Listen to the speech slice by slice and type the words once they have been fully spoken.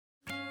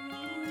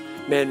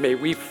man, may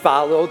we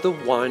follow the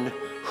one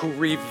who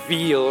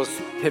reveals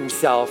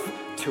himself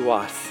to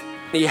us.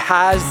 He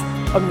has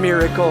a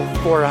miracle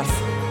for us,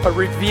 a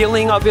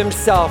revealing of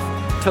himself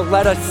to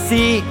let us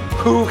see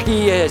who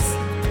he is.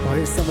 Well,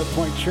 hey, Summit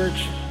Point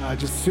Church,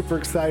 just super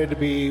excited to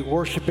be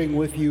worshiping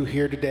with you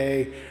here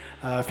today.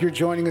 If you're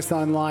joining us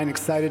online,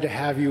 excited to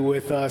have you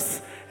with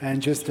us,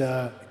 and just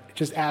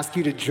ask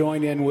you to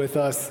join in with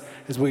us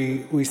as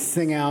we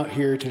sing out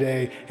here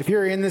today. If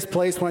you're in this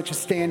place, why don't you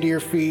stand to your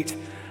feet?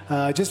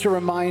 Just a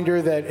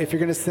reminder that if you're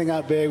going to sing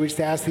out big, we just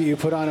ask that you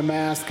put on a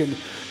mask and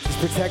just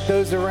protect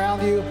those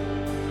around you.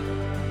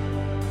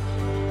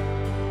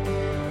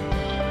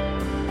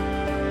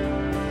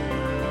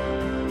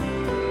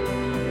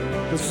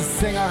 Let's just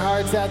sing our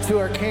hearts out to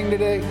our King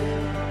today.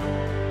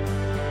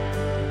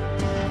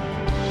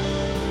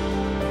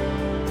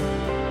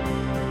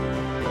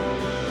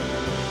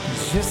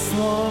 Just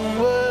one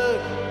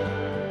word,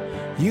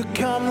 you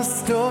calm the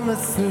storm that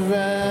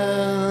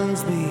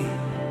surrounds me.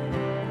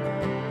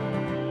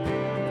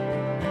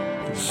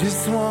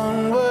 Just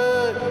one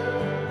word,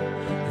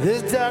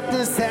 the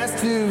darkness has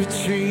to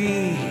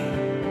retreat.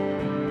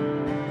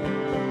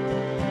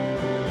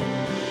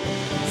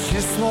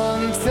 Just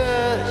one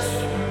touch,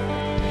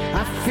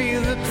 I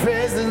feel the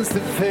presence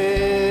of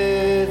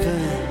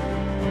heaven.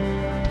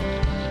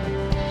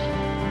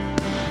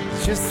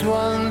 Just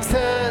one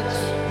touch,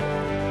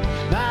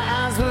 my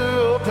eyes were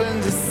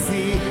open to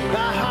see.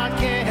 My heart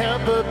can't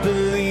help but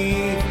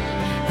believe.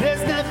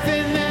 There's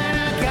nothing that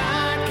our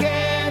God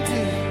can't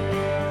do.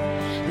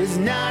 There's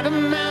not a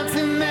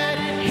mountain that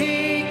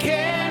he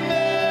can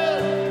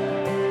move.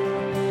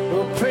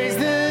 Oh, praise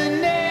the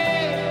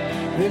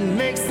name that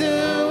makes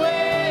the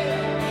way.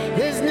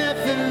 There's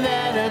nothing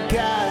that our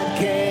God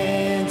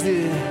can't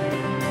do.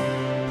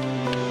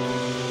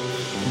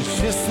 It's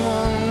just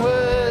one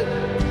word,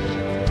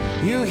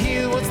 you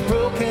heal what's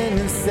broken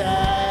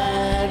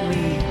inside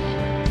me.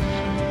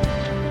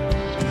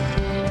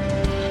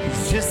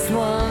 It's just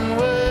one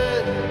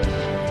word,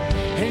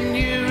 and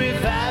you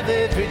revive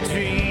every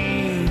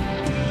dream.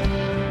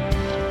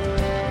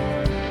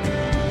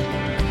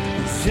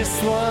 It's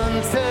just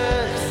one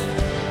touch,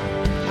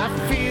 I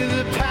feel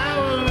the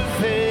power of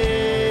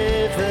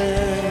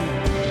heaven.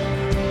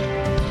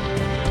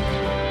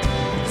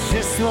 It's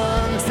just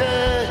one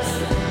touch,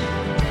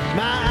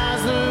 my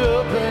eyes are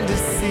open to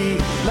see.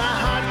 My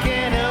heart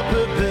can't help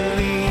but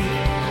believe.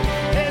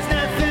 There's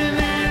nothing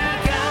that our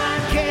God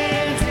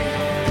can't do.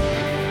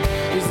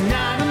 There's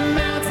not a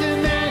mountain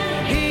that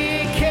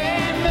he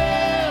can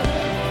move.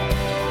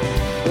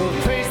 Oh,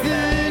 praise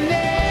the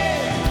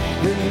name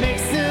that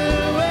makes the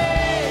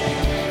way.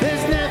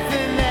 There's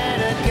nothing that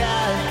our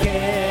God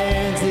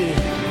can't do.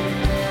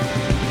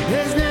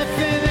 There's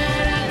nothing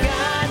that our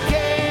God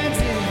can't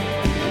do.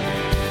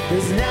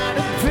 There's not a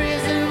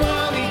prison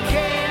wall he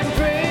can't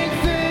break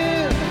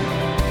through.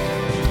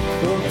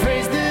 Oh,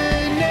 praise the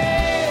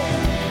name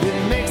that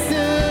makes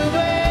the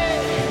way.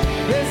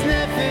 There's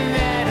nothing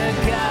that a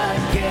God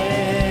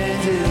can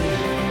do.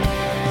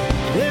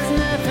 There's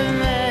nothing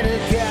that a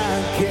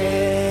God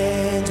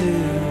can do.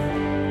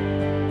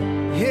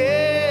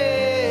 Yeah.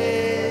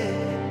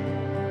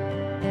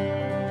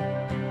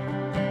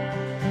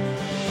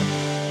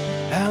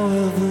 I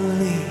will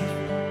believe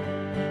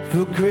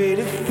for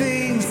greater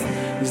things,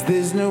 'cause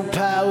there's no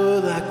power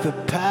like the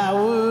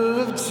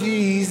power of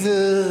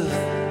Jesus.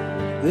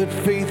 Let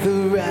faith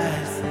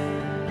arise,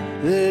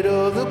 let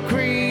all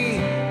agree.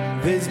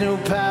 There's no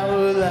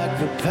power like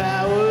the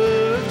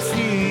power of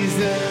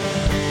Jesus.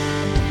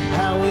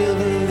 I will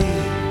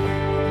believe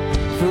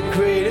for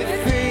greater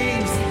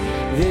things.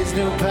 There's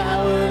no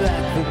power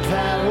like the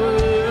power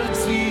of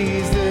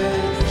Jesus.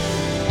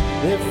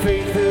 Let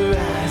faith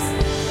arise,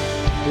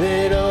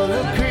 let all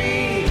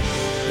agree.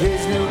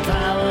 There's no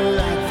power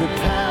like the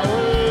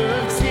power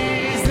of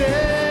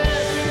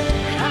Jesus.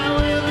 I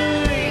will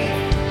believe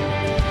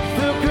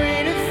for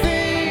greater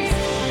things.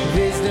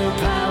 There's no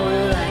power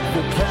like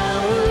the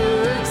power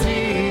of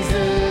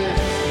Jesus.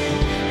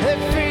 Let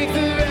faith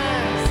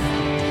arise,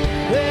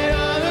 let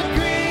all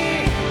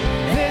agree.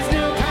 There's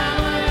no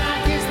power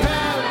like his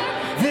power.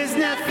 There's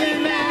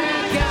nothing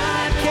that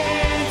God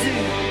can't do.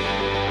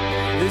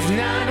 There's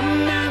not a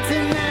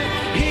mountain that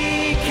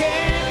he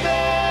can't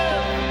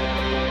move.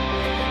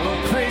 Oh,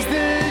 praise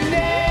the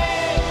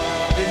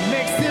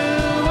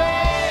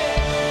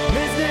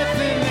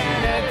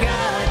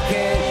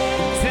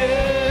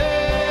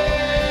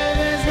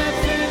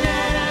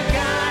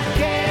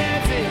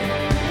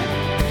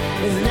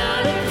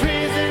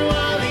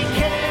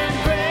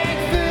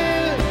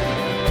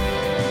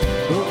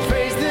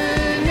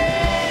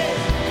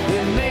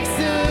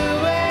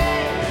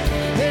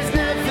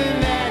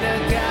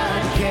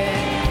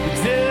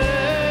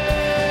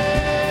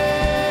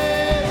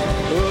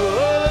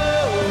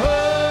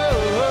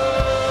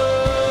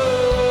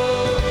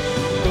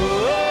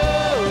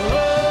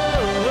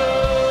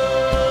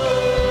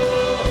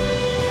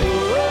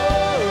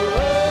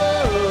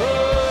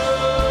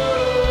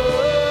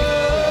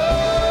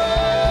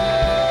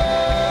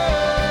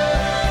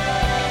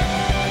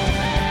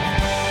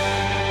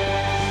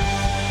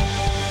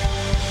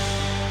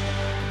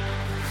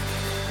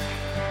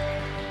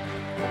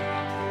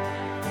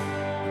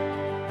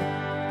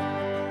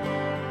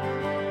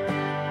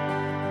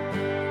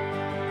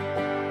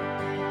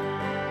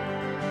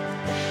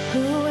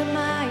Who am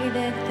I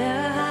that the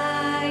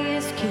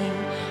highest King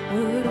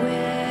would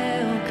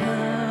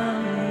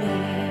welcome me?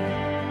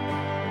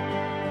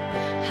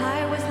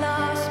 I was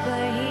lost,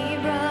 but he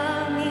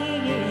brought me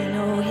in.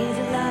 Oh, his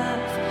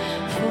love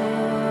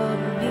for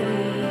me.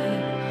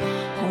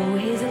 Oh,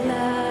 his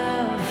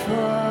love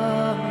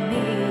for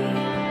me.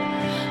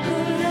 Who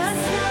the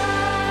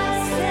Son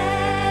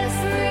sets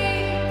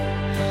free,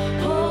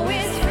 oh,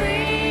 is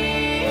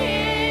free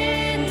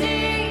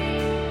indeed.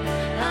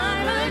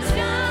 I'm a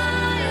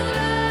child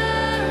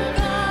of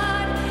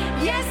God,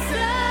 yes I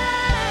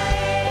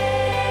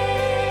am.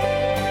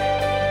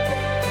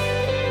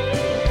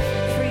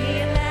 Free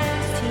at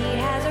last, he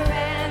has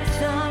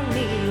ransomed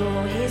me.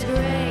 Oh, his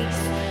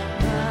grace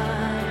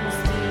runs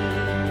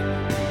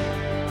deep.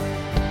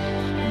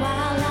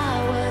 While I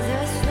was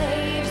a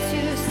slave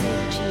to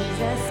sin,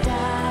 Jesus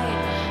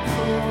died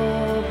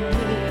for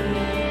me.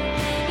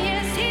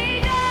 Yes, he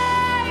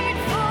died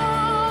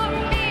for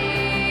me.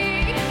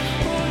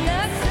 Whom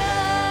the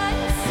Son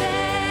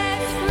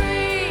sets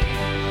free,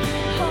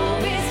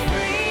 oh, is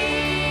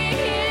free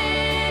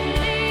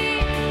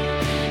indeed.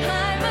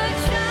 I'm a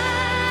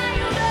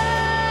child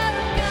of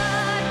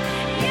God,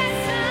 yes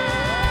I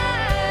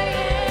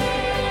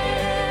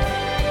am.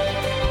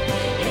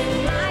 In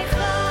my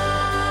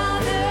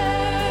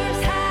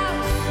Father's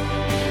house,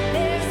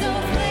 there's no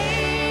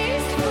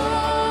place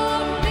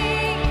for me.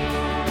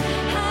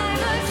 I'm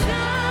a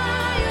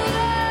child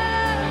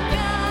of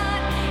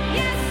God,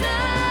 yes I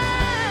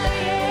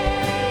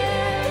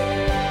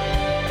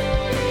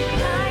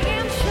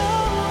am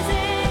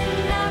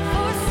chosen, not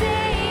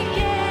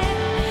forsaken.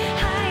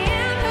 I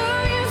am who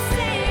you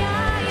say I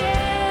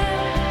am.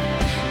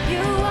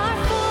 You are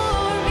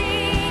for me,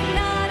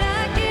 not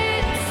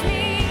against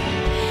me.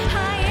 I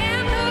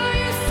am who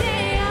you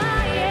say I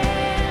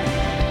am.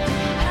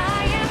 I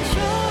am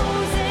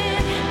chosen,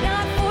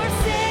 not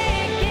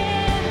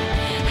forsaken.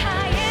 I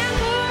am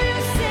who you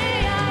say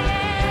I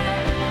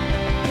am.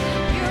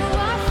 You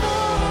are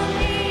for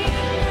me,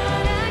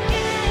 not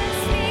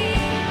against me.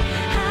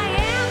 I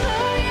am who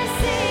you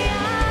say I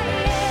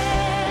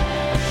am.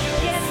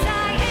 Yes, I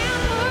am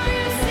who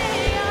you say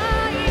I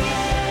am.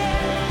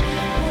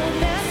 Whom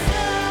the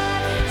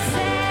Son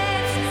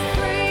sets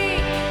free,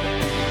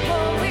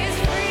 oh, is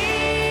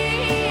free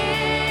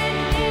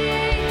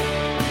indeed.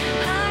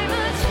 I'm a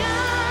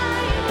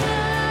child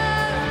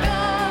of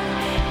God,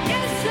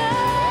 yes I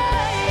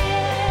am.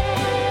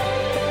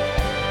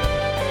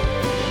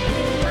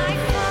 In my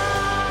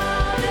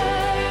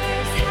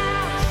Father's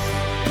house,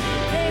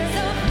 there's a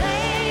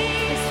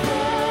place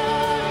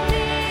for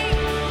me.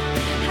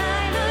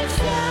 I'm a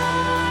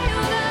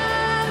child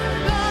of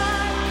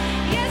God,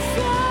 yes I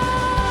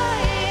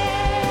am.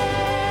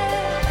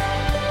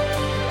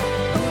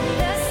 Whom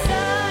the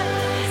Son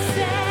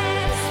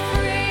sets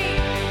free,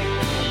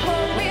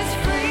 oh, is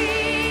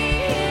free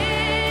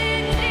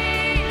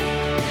indeed.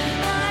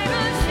 I'm a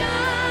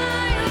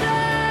child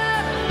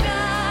of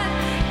God,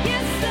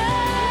 yes I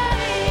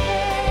am.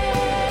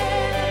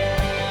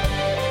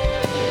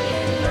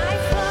 In my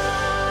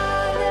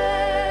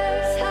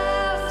Father's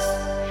house,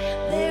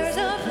 there's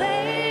a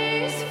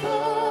place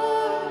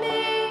for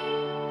me.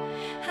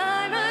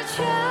 I'm a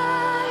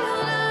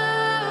child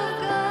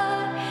of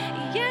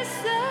God, yes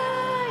I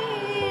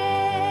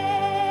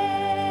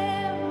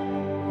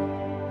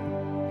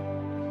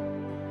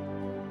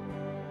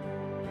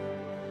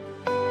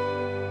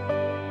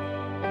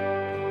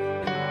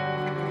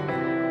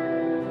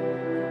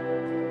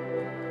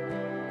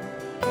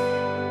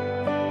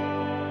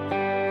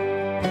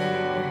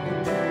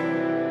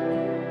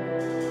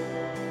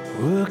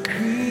We're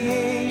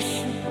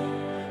creation,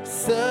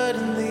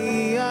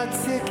 suddenly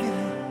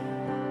articulate,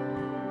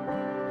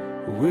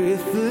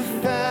 with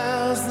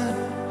 1,000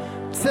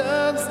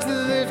 tongues to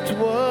lift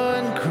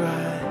one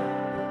cry.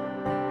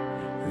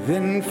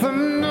 Then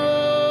from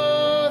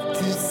north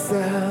to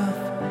south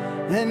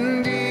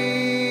and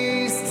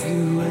east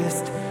to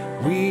west,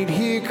 we'd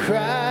hear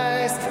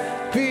Christ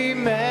be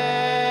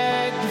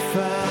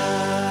magnified.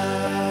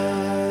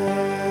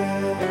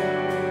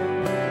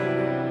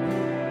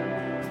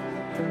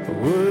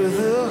 Were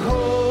the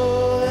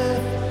whole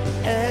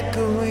earth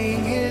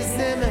echoing his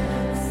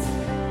eminence,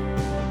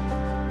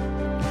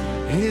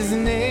 his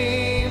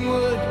name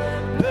would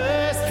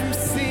burst from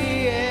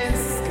sea and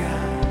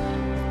sky.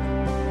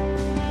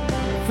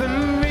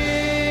 From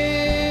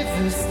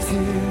rivers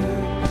to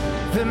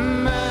the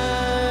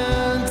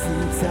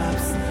mountain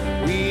tops,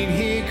 we'd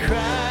hear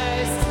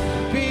Christ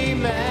be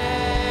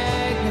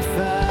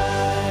magnified.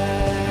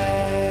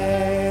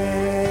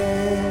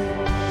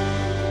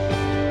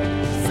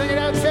 Sing it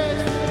out,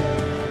 church.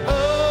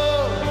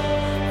 Oh,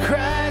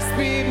 Christ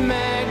be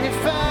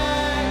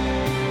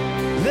magnified.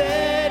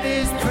 Let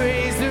his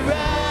praise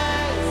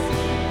arise.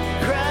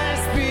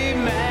 Christ be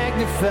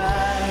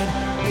magnified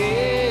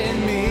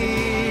in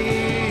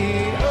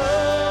me.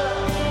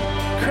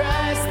 Oh,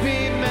 Christ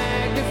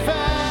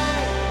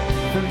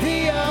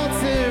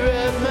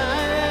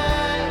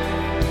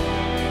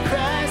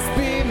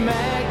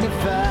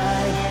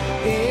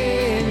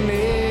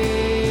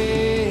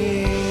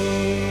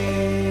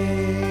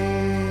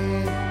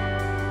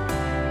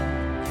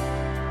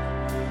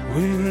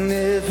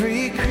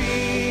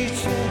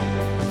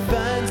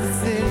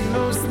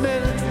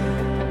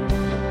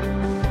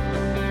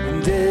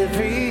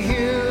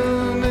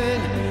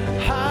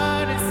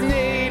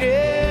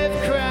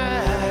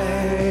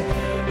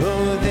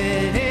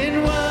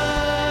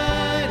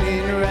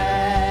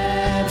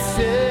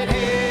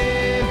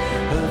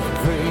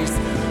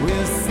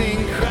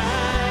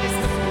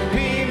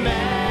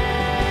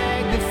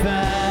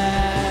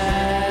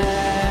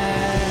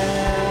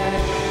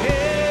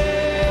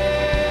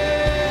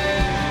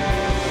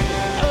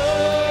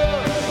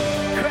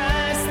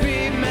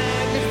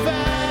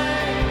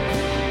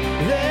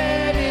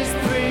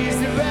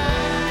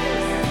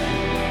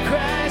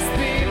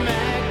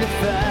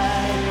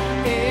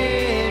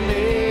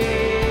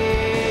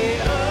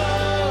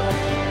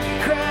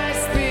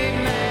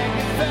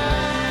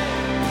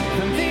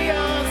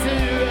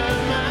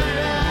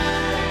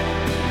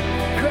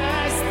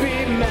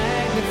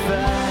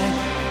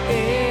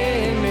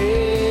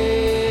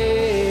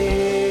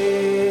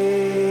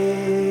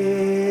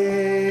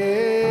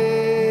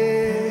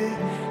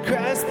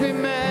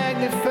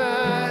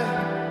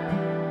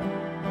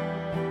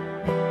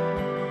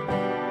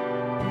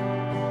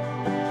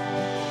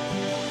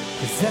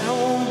 'Cause I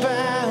won't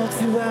bow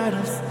to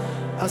idols.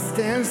 I'll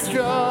stand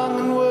strong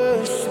and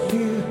worship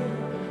you.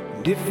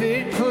 And if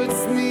it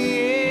puts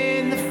me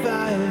in the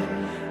fire,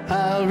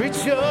 I'll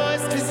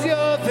rejoice 'cause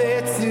you're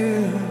there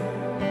too.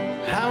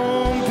 I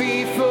won't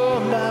be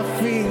for my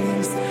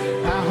feelings.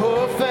 I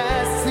hold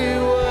fast to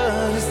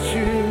what is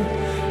true.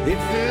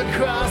 If the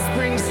cross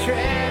brings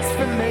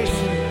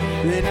transformation,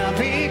 then I'll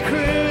be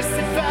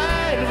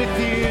crucified with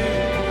you.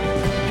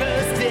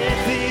 'Cause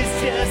death is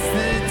just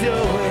the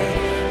doorway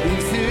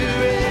into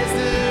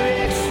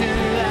resurrection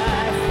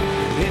life.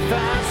 If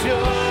I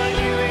join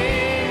you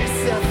in your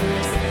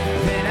sufferings,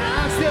 then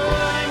I'll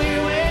join you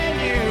when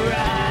you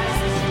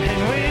rise. And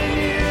when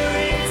you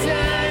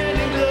return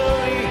in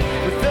glory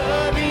with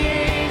all the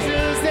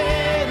angels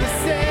and the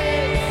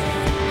saints,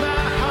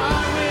 my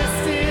heart will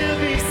still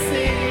be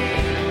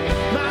singing,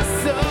 my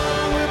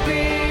song will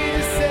be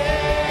the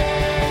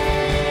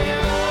same.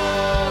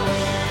 Oh,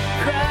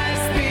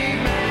 Christ be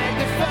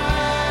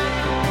magnified,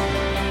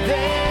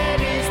 let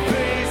his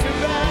praise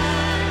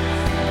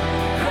arise.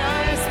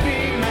 Christ be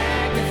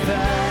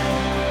magnified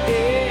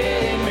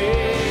in me.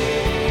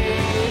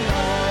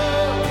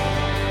 Oh,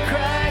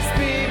 Christ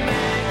be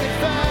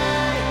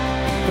magnified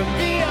from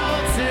the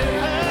altar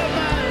of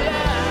my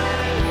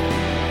life.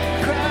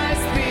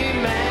 Christ be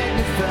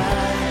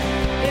magnified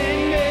in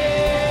me.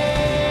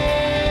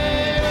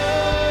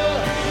 Oh,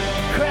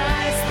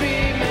 Christ be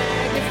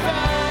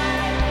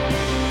magnified,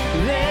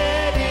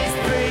 let his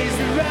praise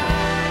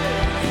arise.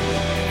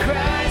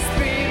 Christ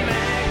be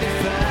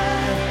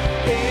magnified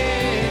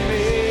in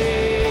me.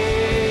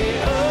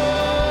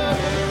 Oh,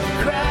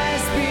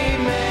 Christ be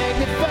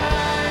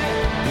magnified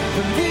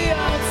from the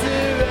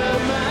altar of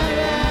my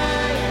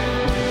life.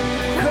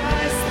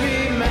 Christ be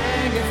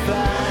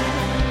magnified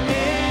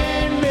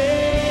in me.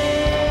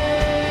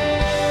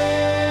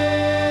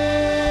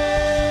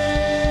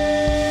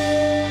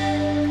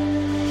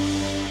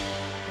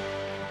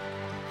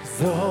 'Cause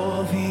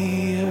all the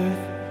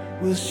earth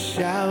will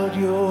shout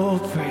your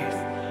praise.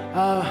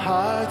 Our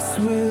hearts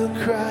will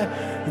cry.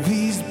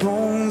 These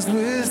bones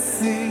will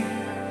sing.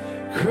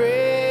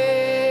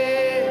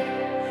 Great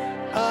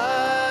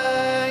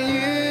are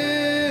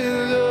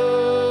you,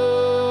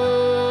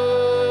 Lord.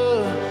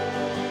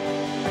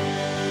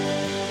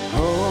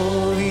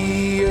 All the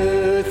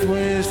earth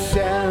will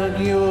shout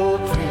your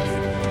praise.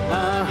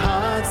 Our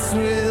hearts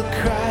will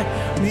cry.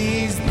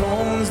 These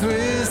bones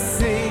will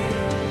sing.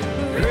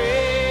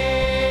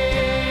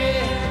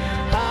 Great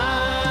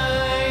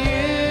are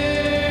you,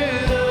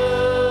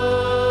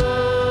 Lord.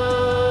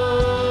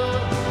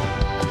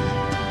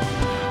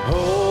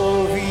 All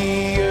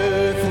the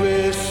earth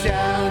will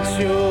shout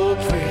your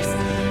praise.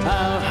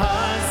 Our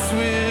hearts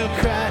will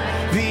cry.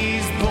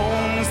 These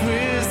bones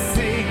will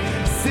sing.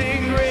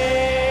 Sing,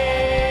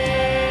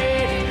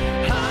 great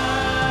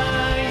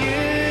are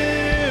you,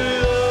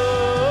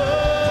 Lord.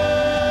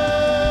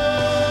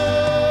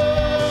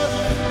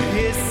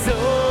 Yes,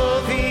 all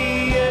the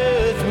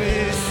earth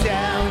will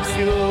shout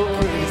your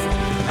praise.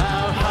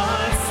 Our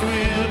hearts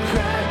will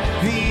cry.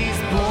 These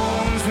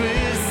bones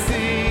will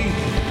sing.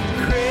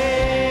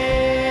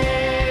 Great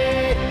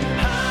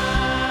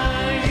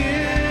are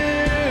you,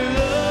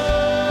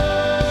 Lord.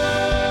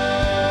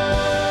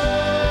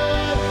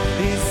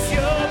 It's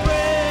your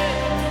breath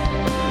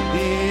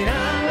in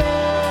our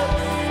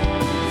lungs,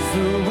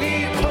 so we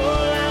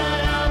pour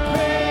out our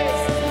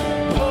praise,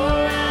 pour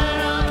out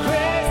our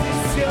praise.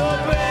 It's your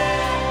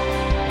breath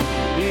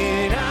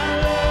in our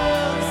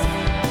lungs,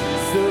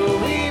 so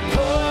we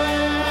pour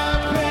out our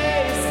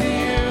praise to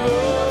you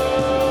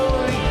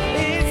only.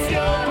 It's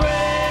your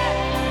breath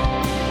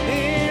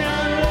in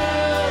our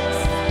lungs,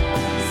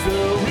 so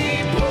we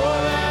pour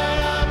out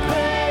our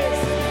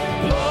praise,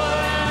 pour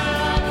out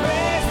our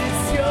praise.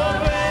 It's your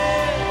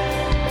breath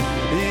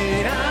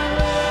in our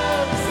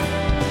lungs,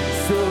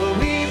 so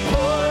we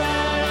pour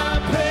out our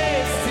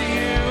praise to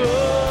you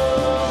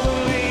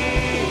only.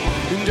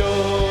 And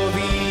all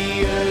the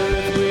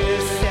earth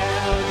will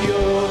shout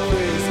your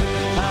praise.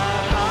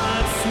 Our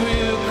hearts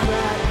will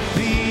cry.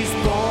 These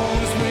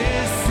bones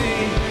will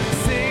sing.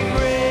 Sing,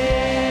 great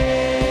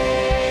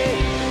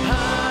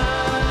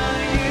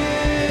are you,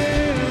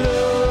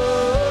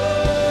 Lord.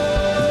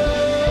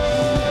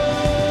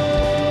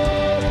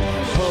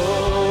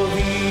 All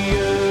the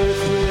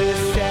earth will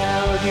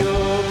shout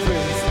your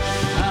praise.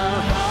 Our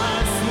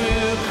hearts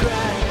will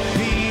cry.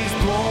 These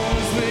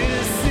bones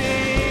will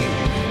sing.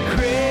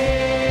 Great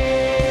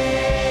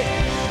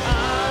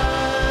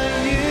are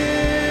you,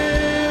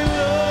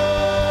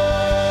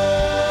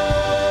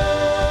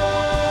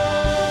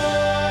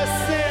 Lord.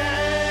 Sing.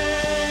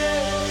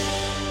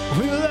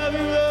 We love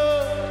you,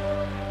 Lord.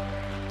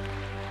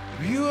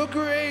 You are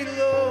great,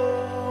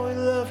 Lord. We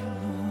love you,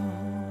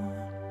 Lord.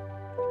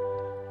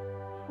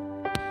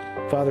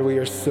 Father, we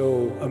are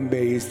so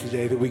amazed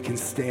today that we can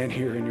stand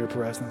here in your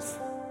presence.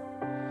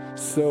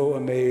 So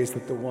amazed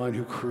that the one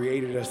who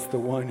created us, the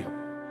one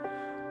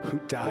who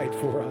died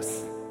for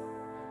us,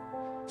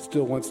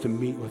 still wants to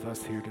meet with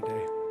us here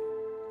today.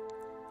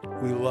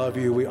 We love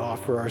you. We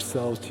offer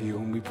ourselves to you,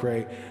 and we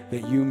pray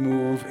that you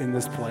move in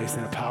this place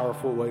in a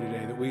powerful way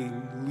today, that we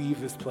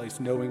leave this place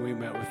knowing we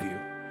met with you,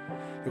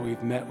 that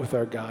we've met with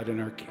our God and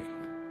our King.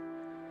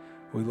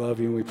 We love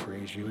you and we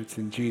praise you. It's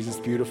in Jesus'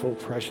 beautiful,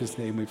 precious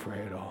name we pray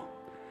it all.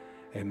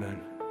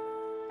 Amen.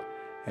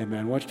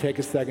 Amen. Why don't you take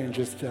a second and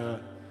just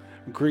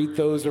greet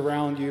those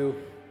around you.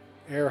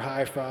 Air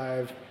high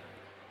five.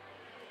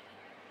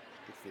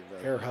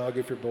 Air hug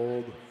if you're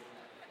bold.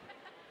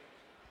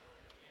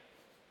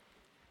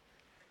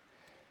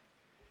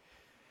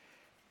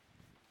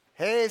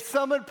 Hey,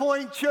 Summit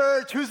Point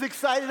Church, who's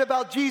excited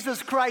about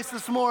Jesus Christ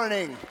this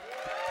morning?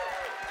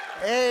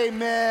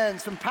 Amen.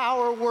 Some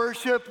power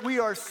worship. We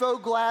are so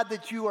glad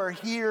that you are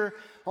here.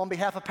 On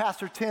behalf of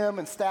Pastor Tim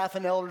and staff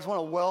and elders, I want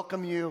to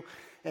welcome you.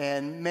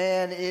 And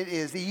man, it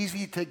is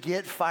easy to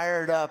get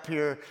fired up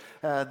here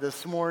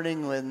this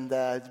morning and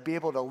to be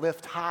able to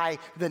lift high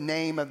the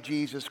name of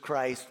Jesus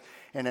Christ.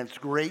 And it's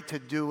great to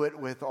do it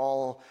with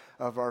all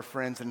of our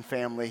friends and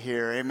family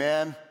here.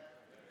 Amen.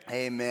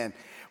 Amen.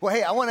 Well,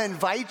 hey, I want to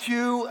invite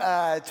you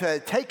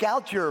to take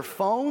out your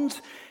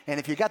phones. And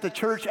if you got the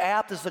church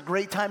app, this is a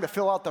great time to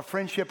fill out the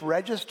friendship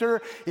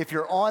register. If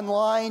you're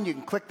online, you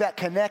can click that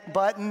connect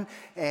button,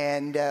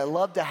 and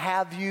love to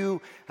have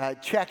you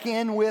check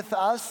in with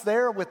us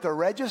there with the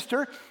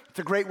register. It's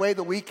a great way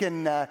that we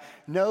can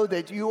know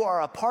that you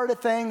are a part of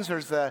things.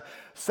 There's a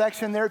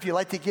section there if you'd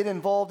like to get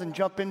involved and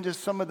jump into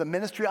some of the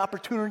ministry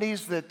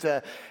opportunities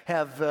that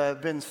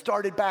have been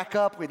started back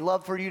up. We'd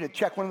love for you to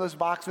check one of those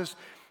boxes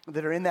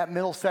that are in that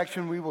middle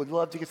section. We would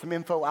love to get some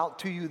info out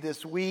to you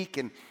this week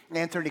and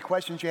answer any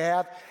questions you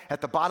have. At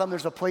the bottom,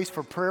 there's a place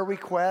for prayer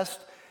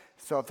requests.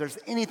 So if there's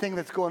anything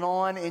that's going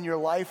on in your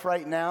life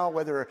right now,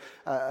 whether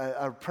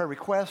a prayer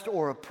request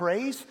or a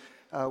praise,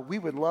 we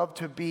would love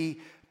to be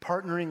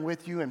partnering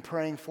with you and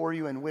praying for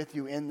you and with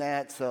you in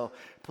that. So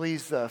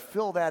please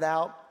fill that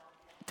out.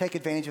 Take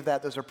advantage of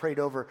that. Those are prayed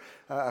over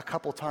a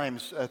couple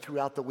times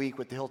throughout the week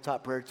with the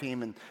Hilltop Prayer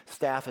Team and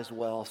staff as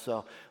well.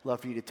 So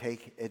love for you to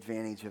take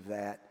advantage of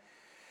that.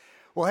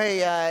 Well, hey,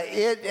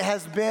 it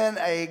has been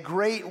a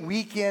great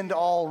weekend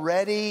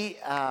already.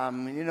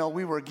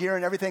 We were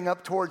gearing everything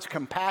up towards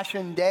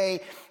Compassion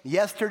Day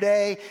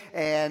yesterday,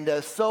 and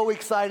so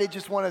excited.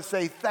 Just want to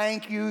say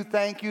thank you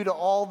to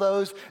all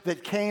those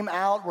that came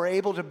out, were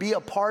able to be a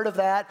part of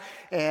that.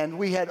 And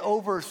we had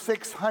over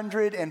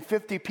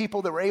 650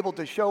 people that were able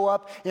to show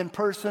up in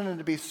person and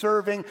to be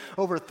serving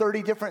over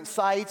 30 different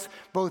sites.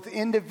 Both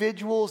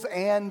individuals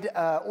and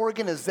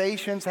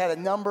organizations had a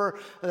number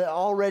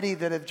already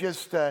that have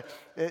just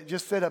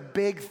said a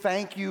big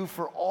thank you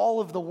for all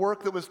of the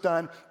work that was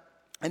done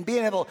and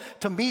being able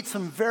to meet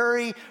some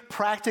very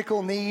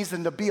practical needs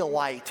and to be a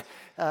light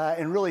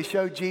and really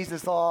show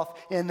Jesus off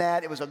in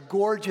that. It was a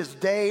gorgeous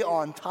day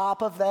on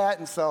top of that.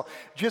 And so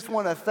just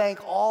want to thank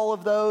all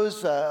of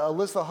those,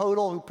 Alyssa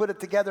Hodel, who put it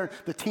together,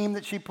 the team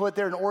that she put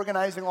there and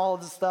organizing all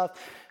of the stuff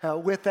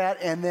with that,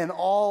 and then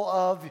all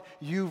of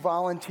you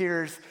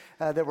volunteers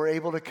that were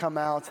able to come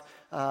out.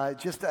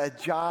 Just a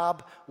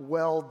job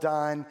well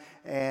done,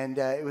 and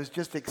it was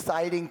just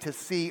exciting to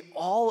see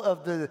all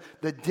of the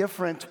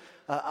different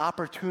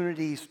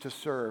opportunities to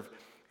serve.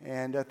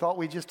 And I thought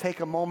we'd just take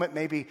a moment,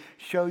 maybe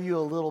show you a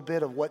little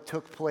bit of what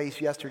took place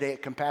yesterday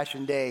at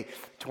Compassion Day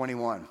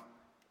 21.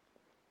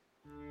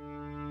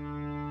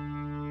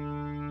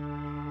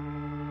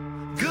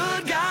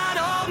 Good God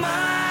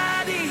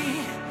Almighty,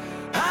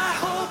 I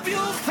hope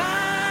you'll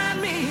find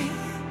me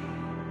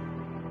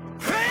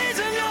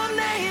praising your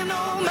name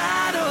no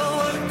matter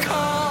what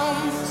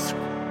comes.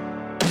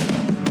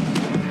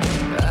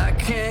 I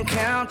can't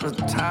count the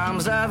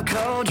times I've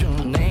called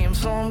your name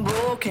some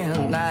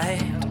broken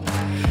night,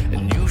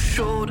 and you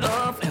showed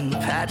up and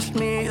patched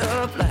me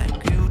up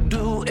like you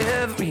do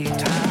every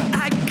time.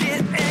 I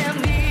get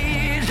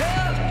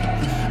amnesia,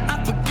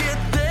 I forget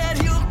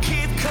that you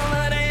keep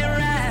coming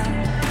around.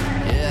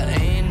 Yeah,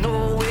 ain't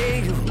no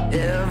way you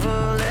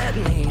ever let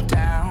me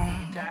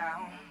down.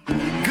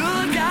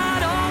 Good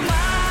God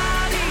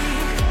Almighty,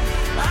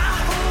 I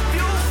hope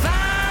you'll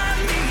find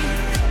me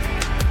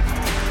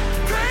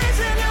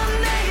praising your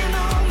name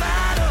no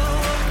matter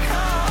what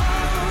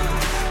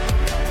comes.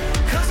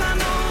 'Cause I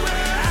know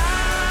where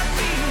I'd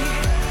be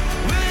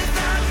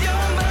without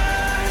your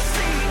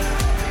mercy.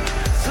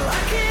 So I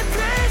keep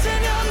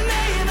praising your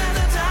name at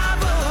the top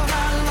of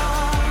my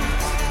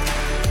lungs.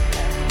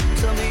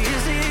 Tell me,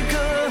 is he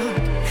good?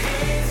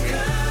 He's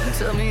good.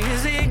 Tell me,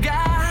 is he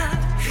God?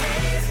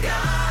 He's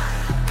God.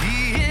 He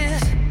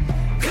is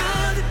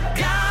good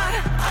God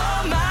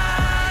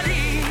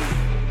Almighty.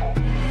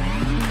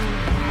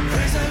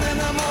 Praise him in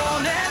the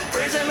morning,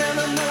 praise him in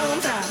the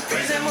noontime,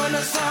 praise him when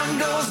the sun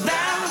goes down.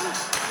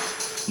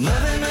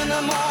 Love him in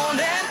the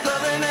morning,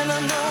 love him in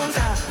the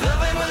noontime,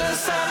 love him when the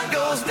sun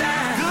goes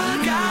down.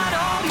 Good God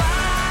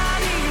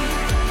Almighty,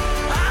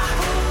 I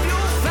hope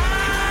you'll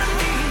find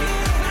me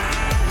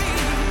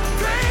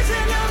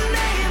praising your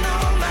name no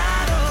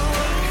matter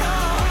what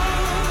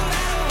comes.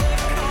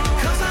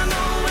 'Cause I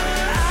know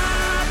where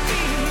I'd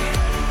be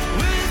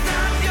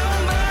without your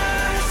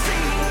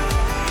mercy.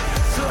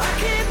 So I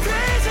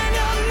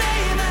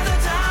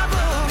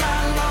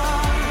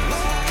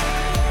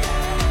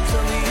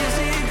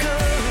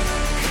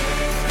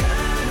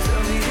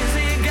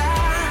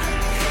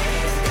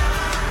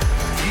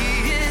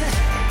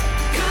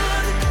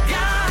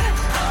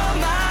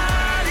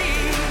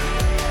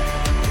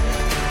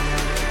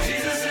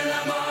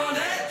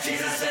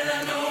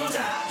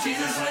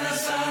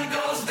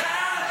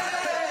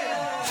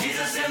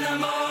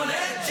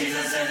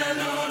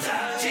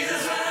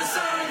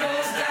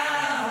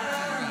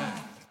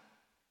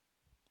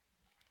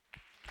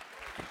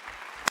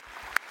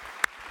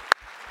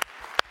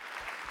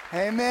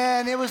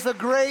Amen. It was a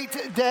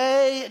great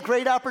day,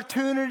 great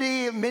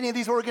opportunity. Many of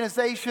these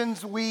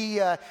organizations, we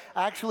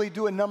actually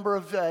do a number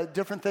of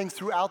different things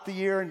throughout the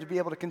year, and to be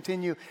able to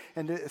continue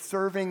and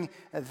serving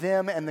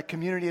them and the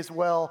community as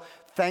well.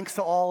 Thanks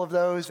to all of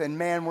those. And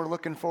man, we're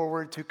looking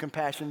forward to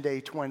Compassion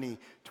Day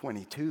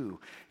 2022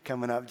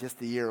 coming up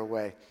just a year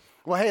away.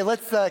 Well, hey,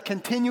 let's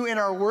continue in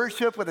our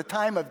worship with a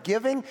time of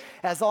giving.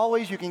 As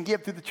always, you can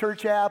give through the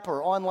church app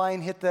or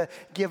online. Hit the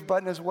give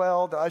button as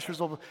well. The ushers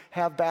will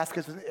have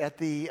baskets at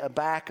the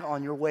back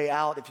on your way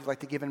out if you'd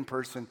like to give in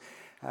person.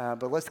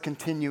 But let's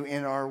continue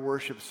in our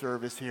worship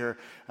service here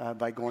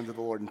by going to the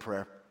Lord in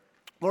prayer.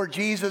 Lord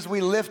Jesus, we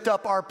lift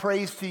up our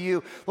praise to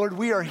you. Lord,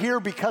 we are here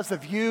because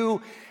of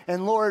you.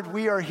 And Lord,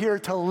 we are here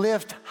to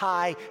lift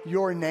high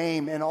your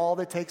name and all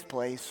that takes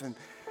place. And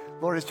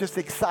Lord, it's just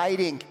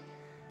exciting,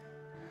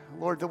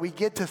 Lord, that we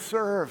get to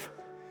serve,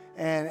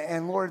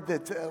 and Lord,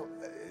 that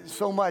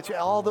so much,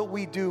 all that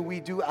we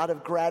do out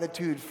of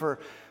gratitude for,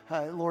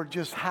 Lord,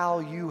 just how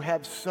you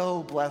have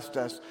so blessed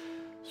us,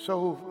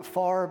 so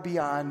far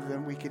beyond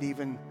than we could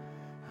even,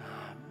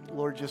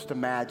 Lord, just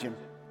imagine.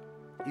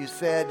 You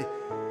said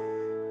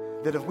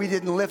that if we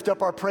didn't lift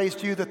up our praise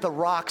to you, that the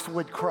rocks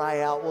would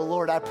cry out. Well,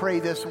 Lord, I pray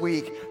this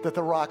week that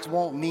the rocks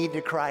won't need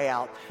to cry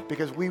out,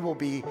 because we will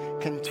be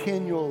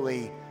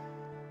continually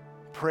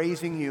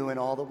praising you in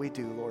all that we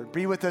do, Lord.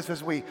 Be with us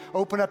as we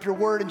open up your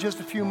word in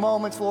just a few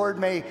moments, Lord.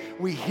 May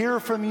we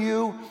hear from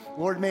you.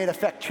 Lord, may it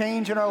affect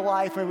change in our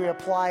life. May we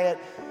apply it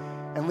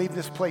and leave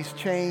this place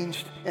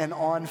changed and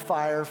on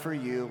fire for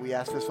you. We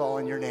ask this all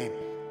in your name.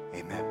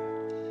 Amen.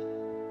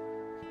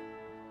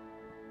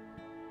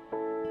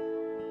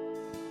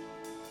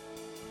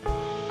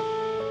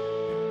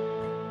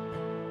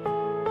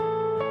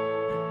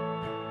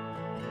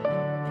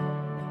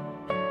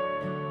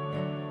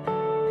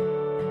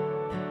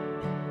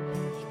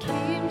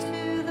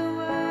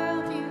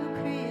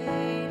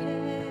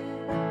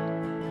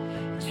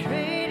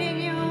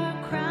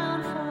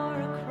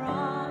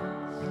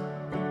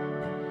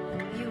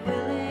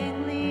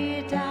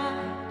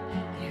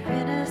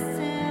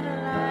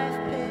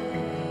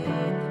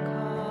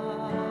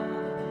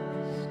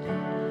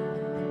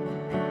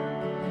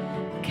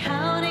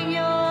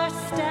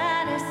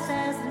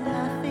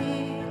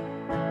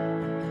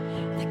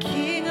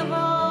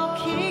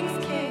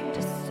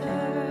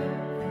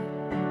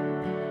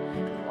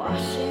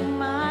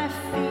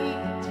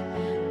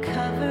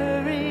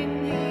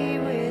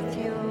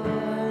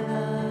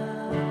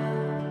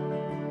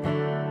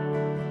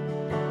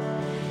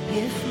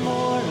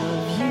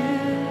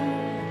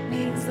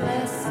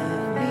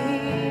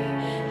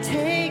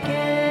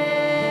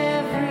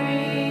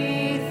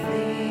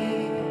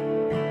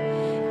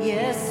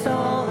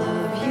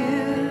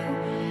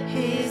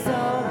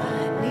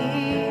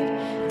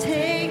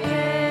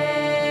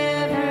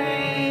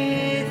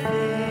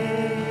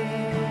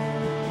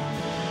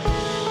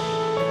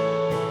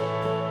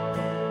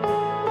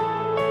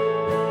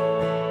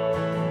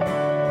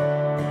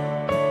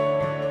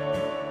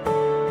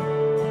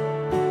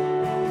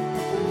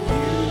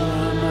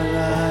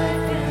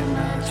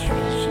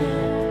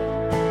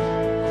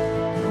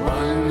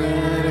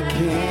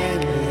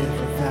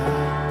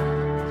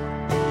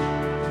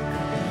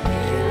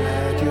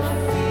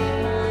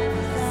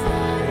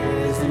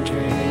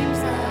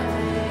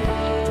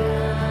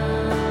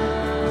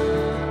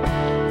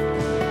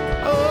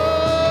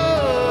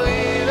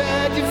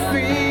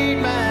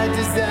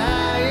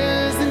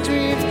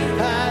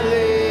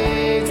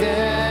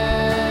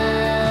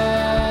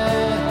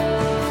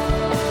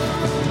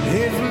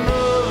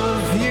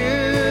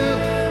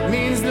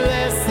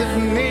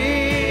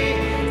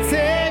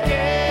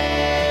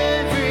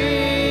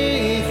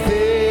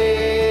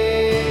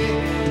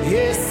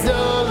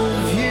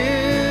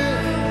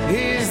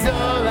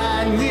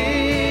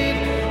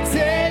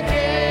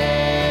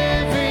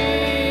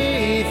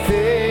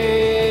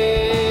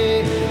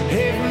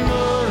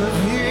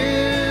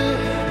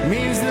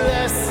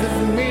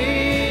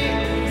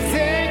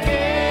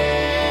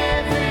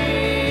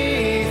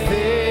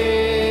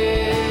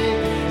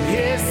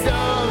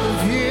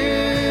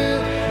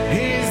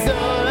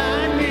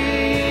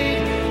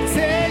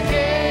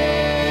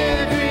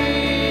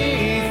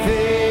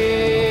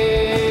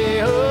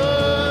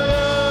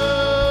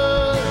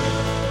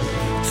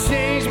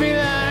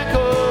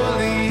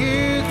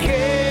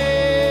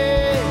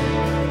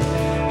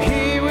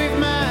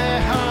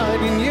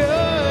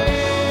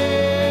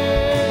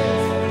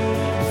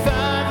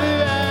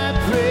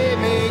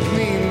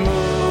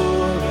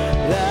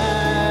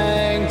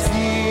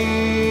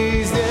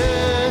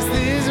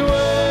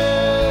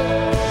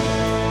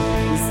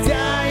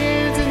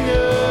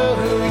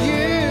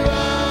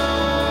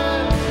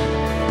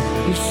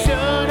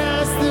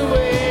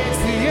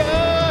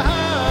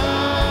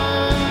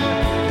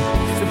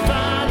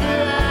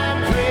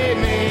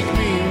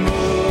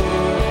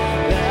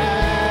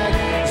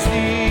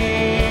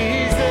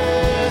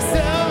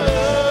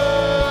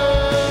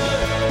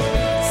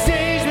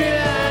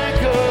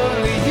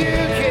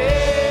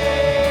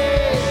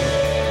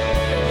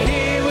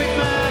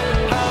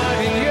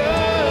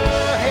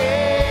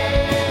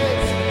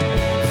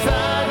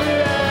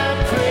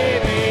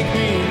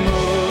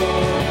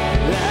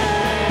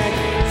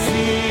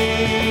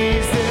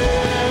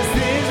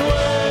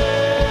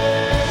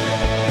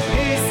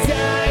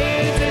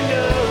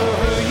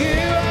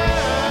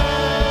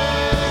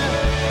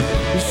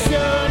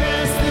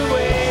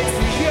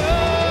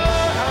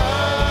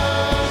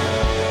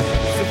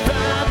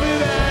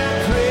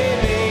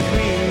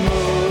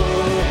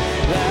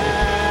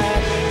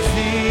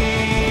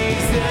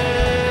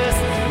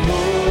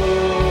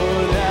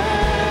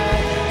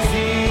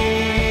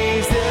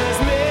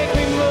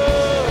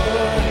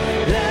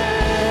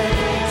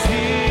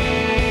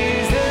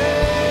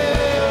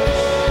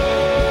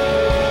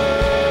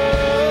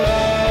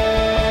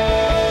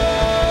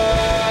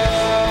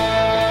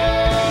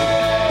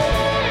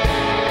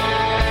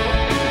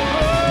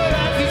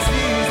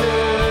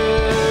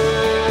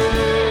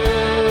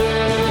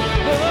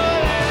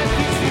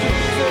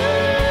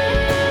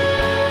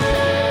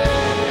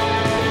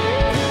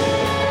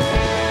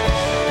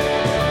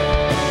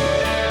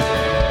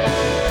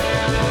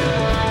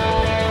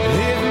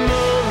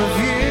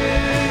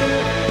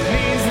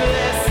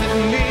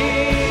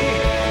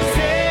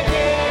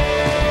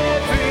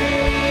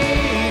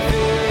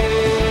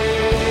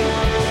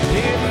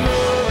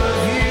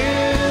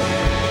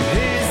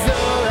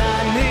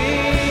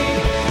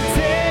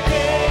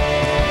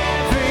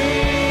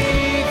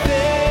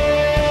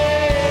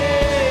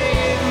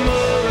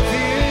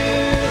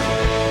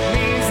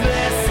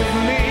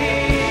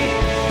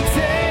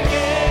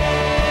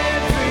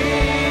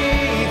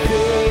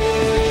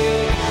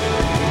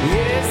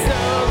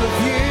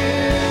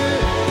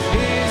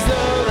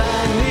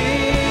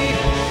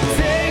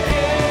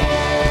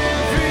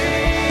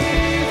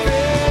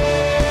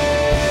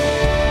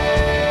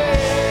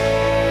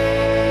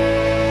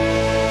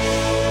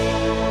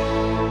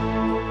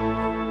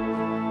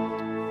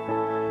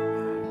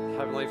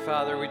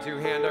 do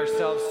hand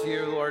ourselves to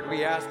you, Lord.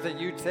 We ask that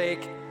you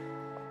take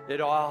it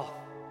all.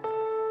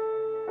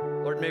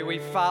 Lord, may we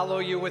follow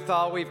you with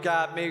all we've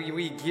got. May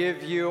we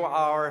give you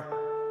our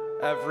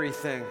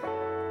everything.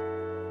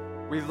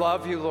 We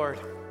love you, Lord.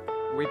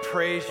 We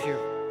praise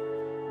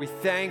you. We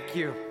thank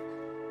you.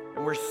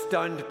 And we're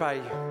stunned by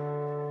you.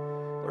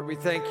 Lord, we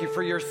thank you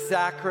for your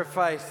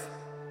sacrifice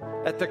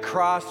at the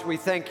cross. We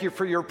thank you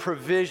for your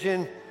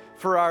provision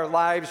for our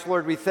lives.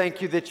 Lord, we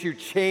thank you that you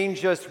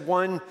change us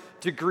 1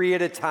 degree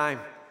at a time.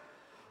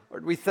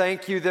 Lord, we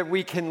thank you that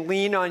we can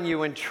lean on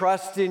you and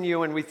trust in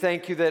you, and we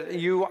thank you that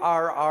you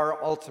are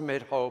our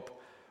ultimate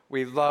hope.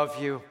 We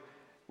love you,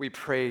 we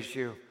praise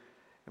you,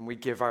 and we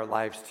give our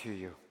lives to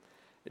you.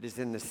 It is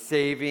in the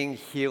saving,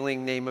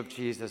 healing name of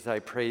Jesus I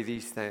pray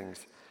these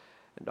things.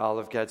 And all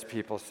of God's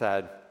people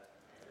said,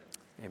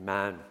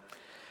 amen.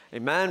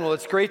 Amen. Well,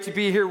 it's great to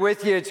be here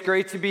with you. It's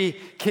great to be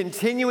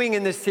continuing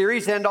in this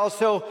series and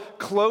also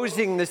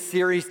closing the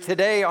series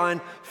today on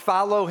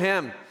Follow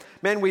Him.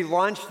 Man, we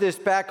launched this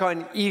back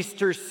on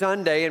Easter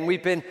Sunday, and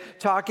we've been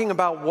talking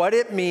about what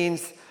it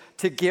means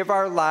to give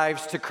our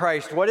lives to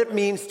Christ, what it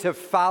means to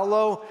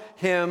follow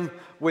Him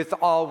with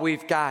all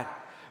we've got.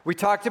 We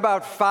talked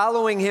about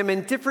following Him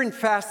in different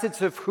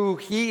facets of who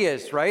He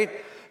is, right?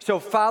 So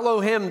follow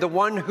Him, the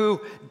one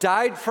who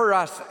died for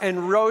us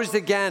and rose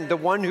again, the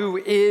one who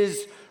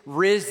is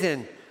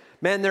risen.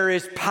 Man, there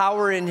is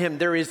power in Him.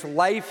 There is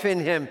life in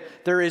Him.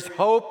 There is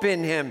hope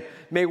in Him.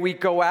 May we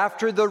go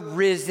after the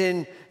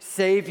risen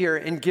Savior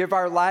and give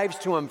our lives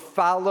to Him.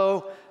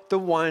 Follow the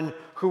one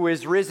who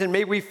is risen.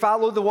 May we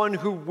follow the one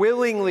who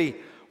willingly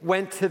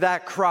went to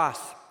that cross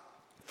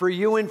for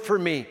you and for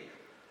me.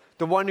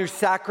 The one who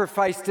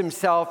sacrificed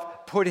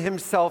Himself, put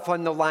Himself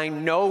on the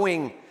line,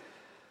 knowing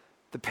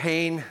the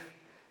pain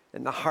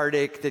and the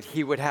heartache that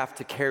He would have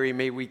to carry.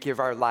 May we give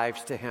our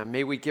lives to Him.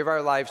 May we give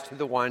our lives to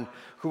the one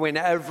who in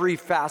every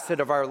facet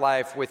of our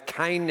life, with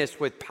kindness,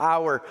 with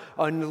power,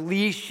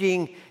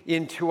 unleashing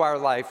into our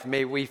life,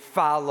 may we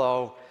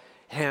follow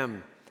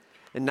Him.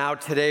 And now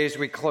today, as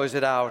we close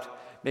it out,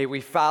 may we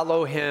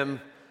follow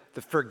Him,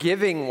 the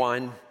forgiving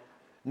one,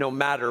 no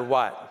matter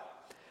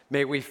what.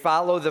 May we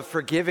follow the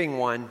forgiving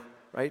one,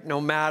 right?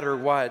 No matter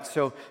what.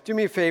 So do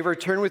me a favor,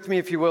 turn with me,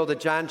 if you will, to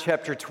John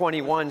chapter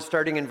 21,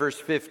 starting in verse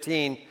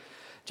 15.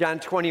 John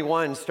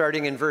 21,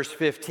 starting in verse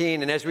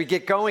 15. And as we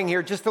get going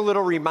here, just a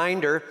little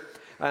reminder,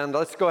 and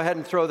let's go ahead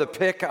and throw the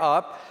pic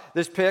up.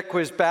 This pic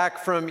was back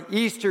from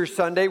Easter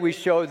Sunday. We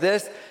showed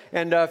this.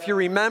 And if you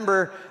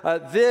remember,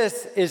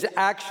 this is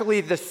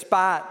actually the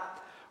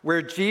spot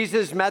where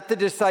Jesus met the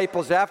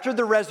disciples. After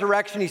the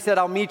resurrection, He said,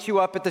 I'll meet you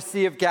up at the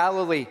Sea of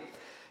Galilee.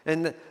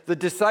 And the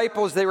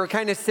disciples, they were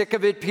kind of sick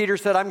of it. Peter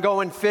said, I'm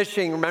going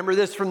fishing. Remember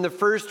this from the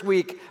first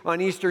week on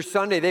Easter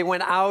Sunday. They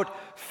went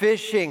out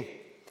fishing.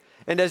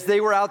 And as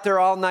they were out there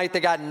all night, they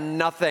got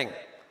nothing.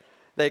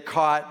 They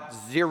caught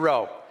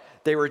zero.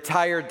 They were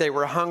tired, they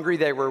were hungry,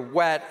 they were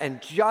wet.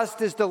 And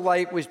just as the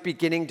light was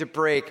beginning to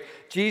break,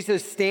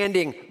 Jesus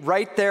standing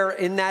right there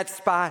in that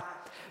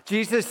spot,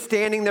 Jesus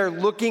standing there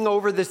looking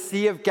over the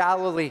Sea of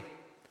Galilee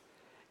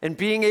and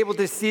being able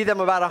to see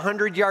them about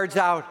 100 yards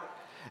out.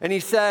 And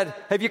He said,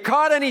 have you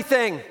caught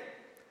anything?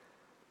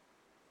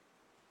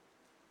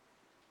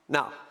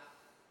 No,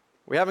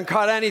 we haven't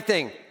caught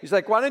anything. He's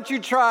like, why don't you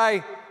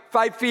try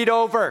 5 feet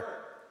over?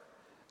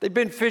 They've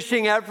been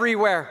fishing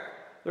everywhere.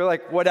 They're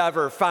like,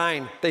 whatever,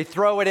 fine. They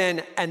throw it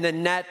in, and the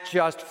net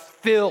just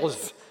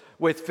fills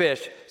with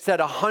fish. It said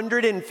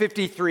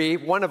 153.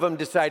 One of them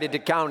decided to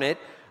count it.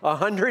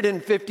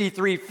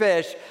 153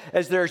 fish,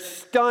 as they're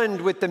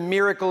stunned with the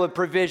miracle of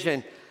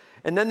provision.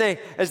 And then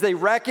as they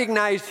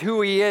recognize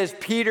who He is,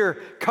 Peter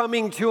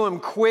coming to Him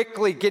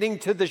quickly, getting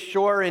to the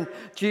shore, and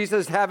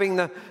Jesus having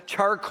the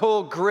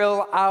charcoal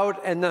grill out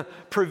and the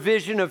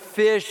provision of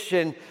fish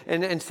and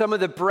some of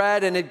the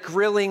bread and it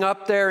grilling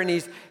up there, and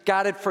He's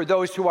got it for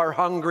those who are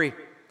hungry.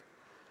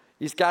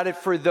 He's got it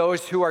for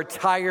those who are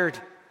tired.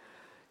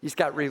 He's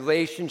got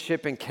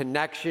relationship and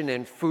connection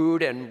and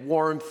food and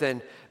warmth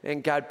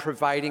and God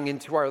providing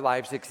into our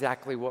lives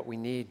exactly what we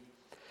need.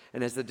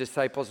 And as the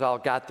disciples all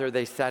got there,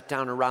 they sat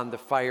down around the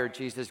fire,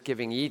 Jesus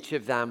giving each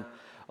of them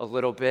a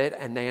little bit,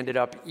 and they ended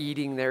up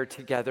eating there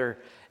together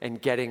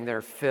and getting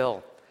their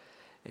fill.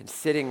 And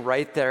sitting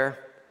right there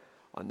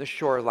on the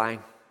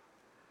shoreline,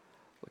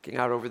 looking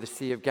out over the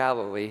Sea of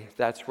Galilee,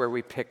 that's where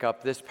we pick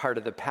up this part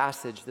of the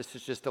passage. This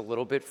is just a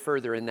little bit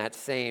further in that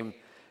same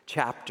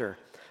chapter.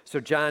 So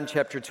John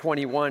chapter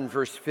 21,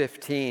 verse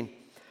 15.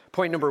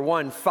 Point number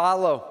 1,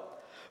 follow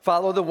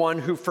the one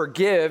who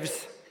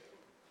forgives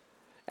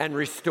and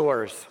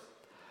restores.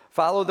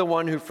 Follow the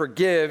one who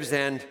forgives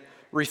and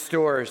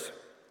restores.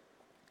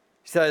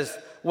 He says,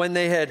 when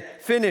they had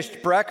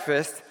finished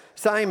breakfast,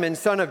 Simon,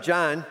 son of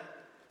John,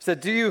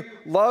 said, do you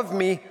love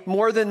me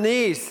more than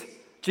these?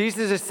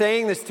 Jesus is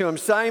saying this to him.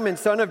 Simon,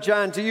 son of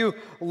John, do you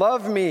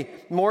love me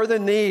more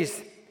than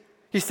these?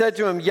 He said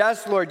to him,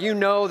 yes, Lord, you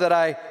know that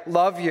I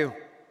love you.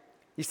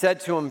 He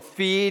said to him,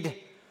 feed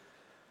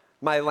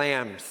my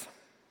lambs.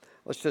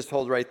 Let's just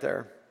hold right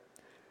there.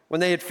 When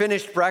they had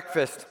finished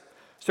breakfast,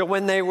 so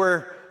when they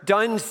were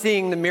done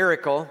seeing the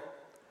miracle,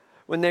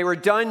 when they were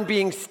done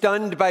being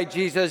stunned by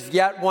Jesus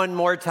yet one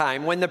more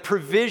time, when the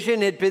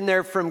provision had been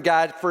there from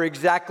God for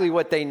exactly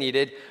what they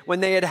needed, when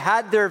they had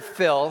had their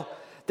fill,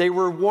 they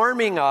were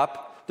warming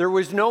up, there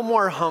was no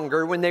more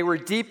hunger, when they were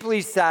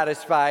deeply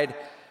satisfied,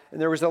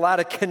 and there was a lot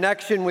of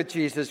connection with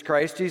Jesus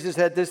Christ, Jesus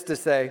had this to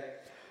say,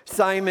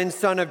 Simon,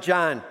 son of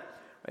John.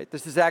 Right?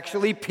 This is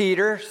actually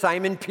Peter,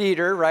 Simon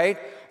Peter, right?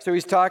 So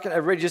he's talking,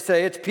 everybody just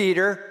say it's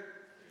Peter.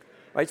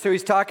 Right? So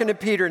he's talking to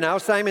Peter now,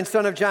 Simon,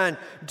 son of John.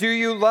 Do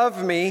you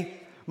love me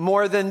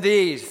more than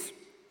these?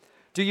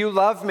 Do you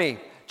love me?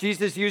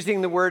 Jesus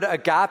using the word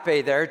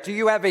agape there. Do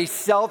you have a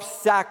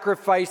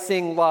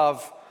self-sacrificing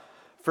love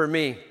for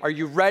me? Are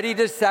you ready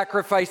to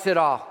sacrifice it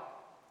all?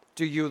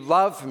 Do you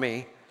love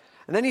me?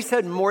 And then he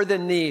said more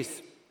than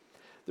these.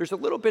 There's a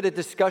little bit of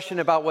discussion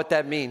about what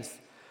that means.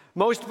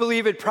 Most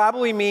believe it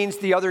probably means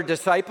the other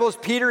disciples.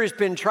 Peter has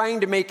been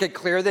trying to make it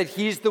clear that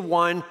he's the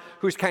one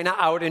who's kind of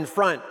out in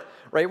front,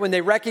 right? When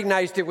they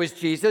recognized it was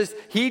Jesus,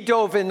 he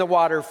dove in the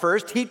water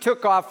first. He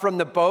took off from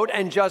the boat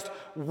and just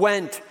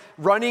went,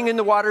 running in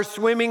the water,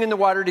 swimming in the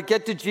water to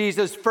get to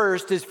Jesus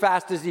first as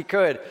fast as he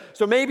could.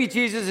 So maybe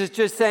Jesus is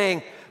just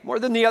saying, more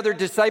than the other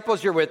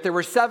disciples you're with, there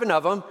were 7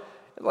 of them,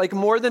 like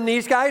more than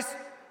these guys?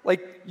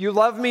 Like, you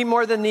love me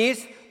more than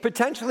these?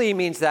 Potentially he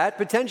means that.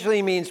 Potentially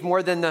he means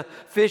more than the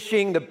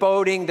fishing, the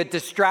boating, the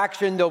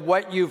distraction, the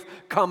what you've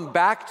come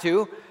back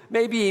to.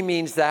 Maybe he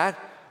means that.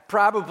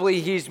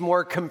 Probably he's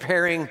more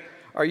comparing,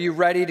 are you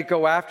ready to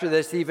go after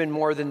this even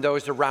more than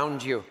those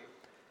around you?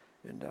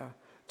 And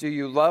do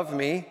you love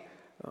me?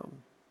 Are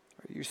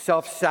you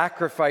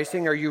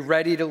self-sacrificing? Are you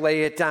ready to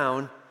lay it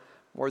down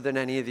more than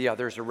any of the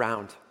others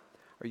around?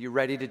 Are you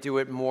ready to do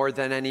it more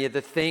than any of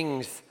the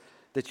things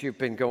that you've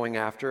been going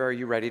after? Are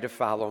you ready to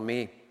follow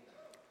me?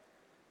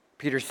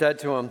 Peter said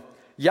to him,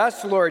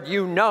 yes, Lord,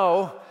 you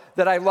know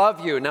that I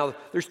love you. Now,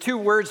 there's 2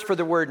 words for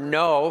the word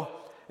know,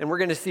 and we're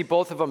going to see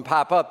both of them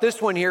pop up.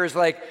 This one here is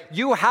like,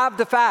 you have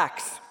the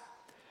facts.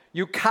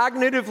 You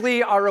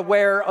cognitively are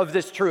aware of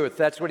this truth.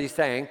 That's what he's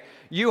saying.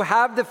 You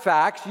have the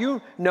facts.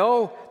 You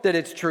know that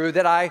it's true,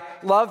 that I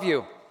love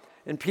you.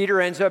 And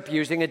Peter ends up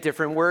using a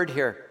different word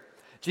here.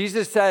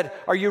 Jesus said,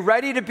 are you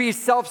ready to be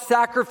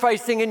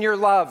self-sacrificing in your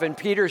love? And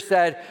Peter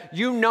said,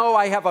 you know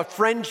I have a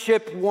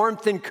friendship,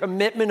 warmth, and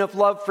commitment of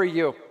love for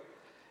you.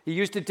 He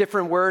used a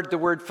different word, the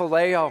word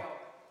phileo.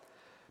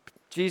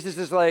 Jesus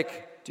is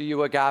like, do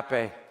you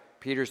agape?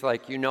 Peter's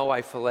like, you know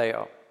I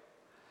phileo.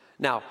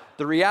 Now,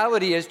 the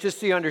reality is, just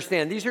so you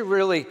understand, these are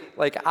really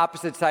like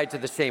opposite sides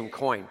of the same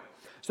coin.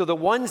 So the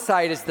one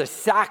side is the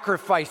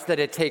sacrifice that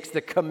it takes,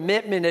 the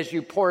commitment as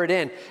you pour it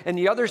in. And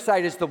the other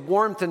side is the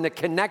warmth and the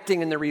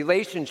connecting and the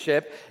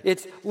relationship.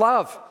 It's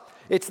love.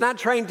 It's not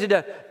trying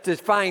to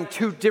define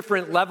 2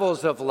 different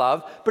levels of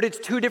love, but it's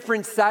 2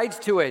 different sides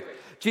to it.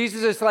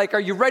 Jesus is like, are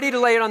you ready to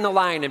lay it on the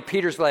line? And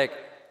Peter's like,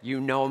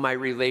 you know my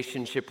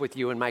relationship with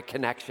you and my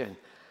connection.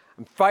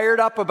 I'm fired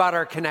up about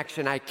our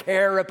connection. I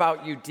care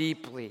about you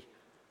deeply.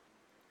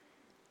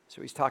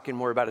 So he's talking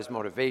more about his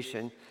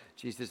motivation.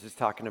 Jesus is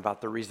talking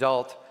about the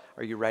result.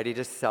 Are you ready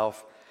to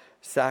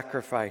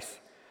self-sacrifice?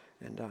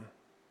 And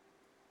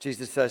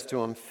Jesus says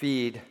to him,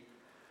 feed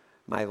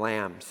my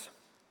lambs.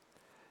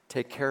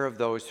 Take care of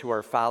those who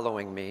are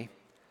following me.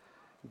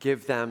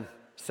 Give them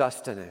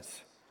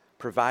sustenance.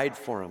 Provide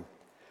for them.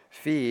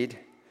 Feed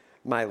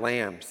my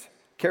lambs.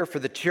 Care for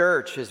the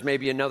church is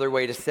maybe another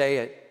way to say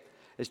it.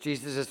 As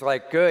Jesus is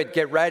like, good,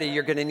 get ready.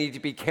 You're going to need to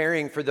be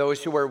caring for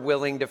those who are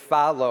willing to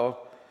follow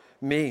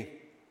me.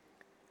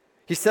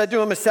 He said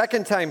to him a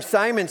second time,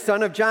 Simon,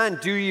 son of John,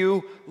 do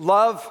you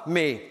love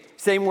me?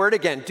 Same word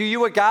again. Do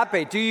you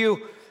agape? Do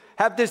you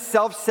have this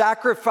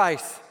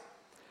self-sacrifice?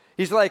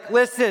 He's like,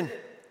 listen,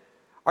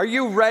 are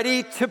you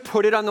ready to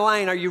put it on the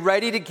line? Are you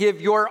ready to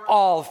give your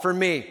all for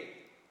me?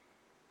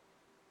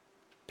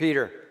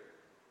 Peter,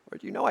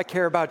 Lord, you know I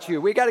care about you.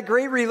 We got a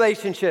great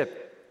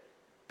relationship.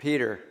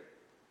 Peter,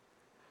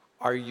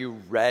 are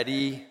you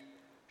ready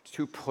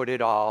to put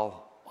it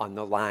all on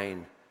the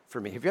line for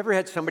me? Have you ever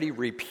had somebody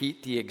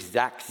repeat the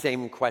exact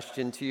same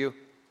question to you?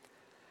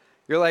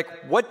 You're like,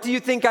 what do you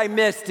think I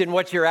missed in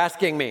what you're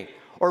asking me?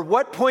 Or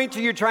what point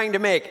are you trying to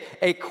make?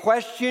 A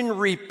question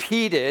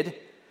repeated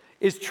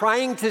is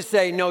trying to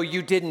say, no,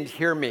 you didn't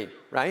hear me,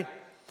 right?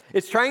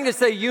 It's trying to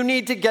say, you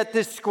need to get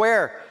this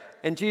square.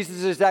 And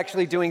Jesus is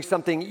actually doing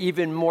something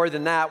even more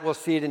than that. We'll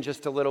see it in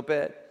just a little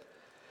bit.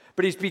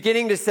 But he's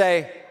beginning to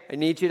say, I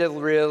need you to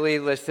really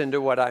listen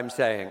to what I'm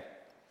saying.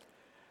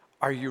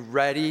 Are you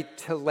ready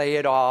to lay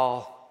it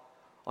all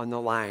on the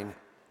line?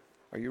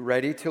 Are you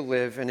ready to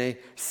live in a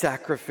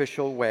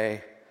sacrificial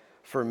way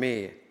for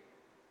me?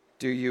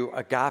 Do you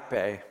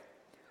agape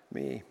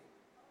me?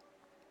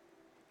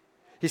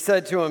 He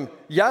said to him,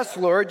 yes,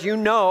 Lord, you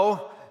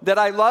know that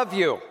I love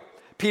you.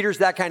 Peter's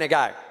that kind of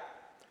guy.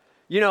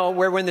 You know,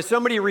 where when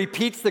somebody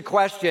repeats the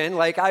question,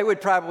 like I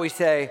would probably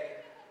say,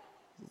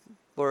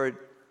 Lord,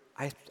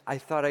 I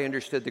thought I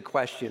understood the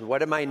question.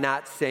 What am I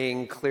not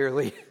saying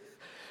clearly?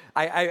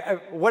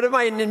 What am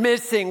I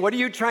missing? What are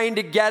you trying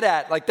to get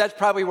at? Like, that's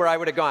probably where I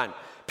would have gone.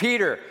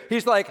 Peter.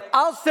 He's like,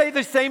 I'll say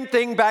the same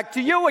thing back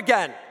to you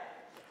again.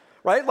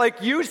 Right?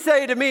 Like you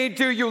say to me,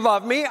 do you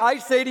love me? I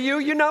say to you,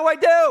 you know I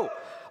do.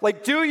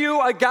 Like, do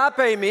you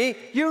agape me?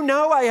 You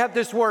know I have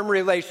this warm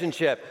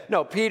relationship.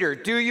 No, Peter,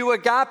 do you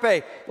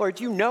agape?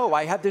 Lord, you know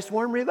I have this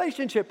warm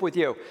relationship with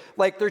you.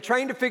 Like they're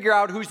trying to figure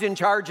out who's in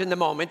charge in the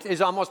moment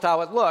is almost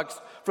how it looks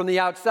from the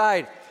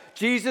outside.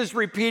 Jesus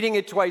repeating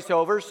it twice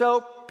over,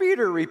 so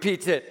Peter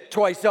repeats it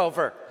twice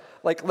over.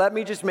 Like, let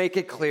me just make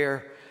it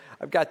clear.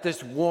 I've got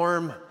this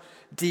warm,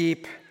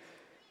 deep,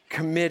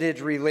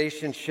 committed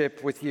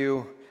relationship with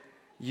you.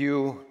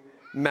 You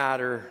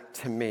matter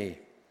to me.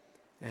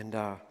 And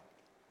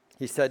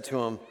he said to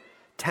him,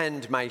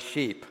 tend my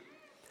sheep,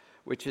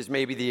 which is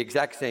maybe the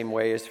exact same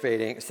way as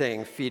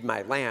saying feed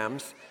my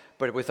lambs,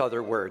 but with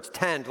other words.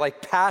 Tend,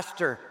 like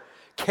pastor,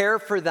 care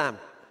for them,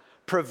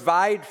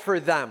 provide for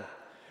them,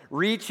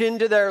 reach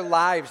into their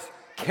lives,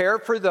 care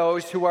for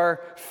those who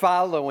are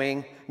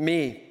following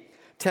me.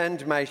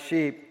 Tend my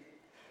sheep.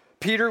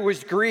 Peter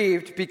was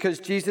grieved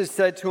because Jesus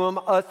said to him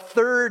a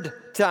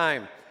third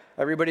time.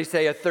 Everybody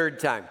say a third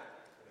time.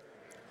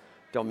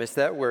 Don't miss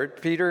that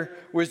word. Peter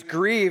was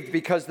grieved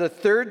because the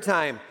third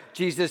time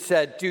Jesus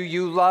said, do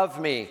you love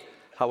me?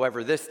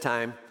 However, this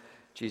time,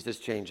 Jesus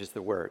changes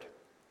the word.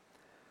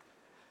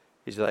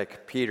 He's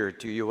like, Peter,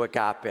 do you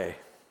agape?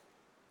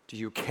 Do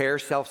you care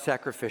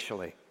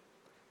self-sacrificially?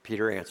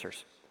 Peter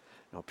answers,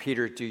 no.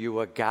 Peter, do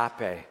you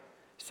agape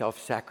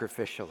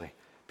self-sacrificially?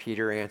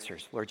 Peter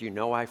answers, Lord, you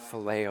know I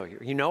phileo you.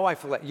 You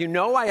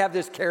know I have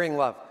this caring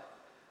love.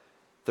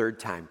 Third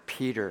time,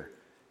 Peter,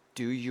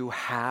 do you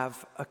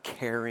have a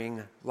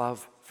caring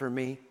love for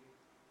me?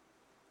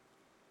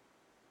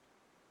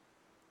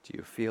 Do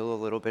you feel a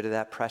little bit of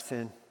that press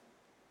in?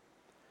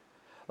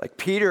 Like,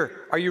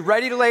 Peter, are you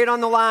ready to lay it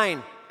on the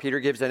line? Peter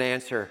gives an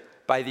answer.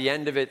 By the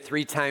end of it,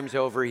 3 times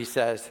over, he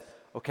says,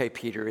 okay,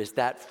 Peter, is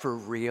that for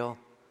real?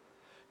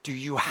 Do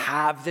you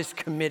have this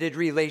committed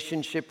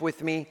relationship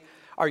with me?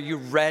 Are you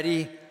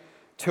ready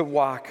to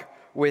walk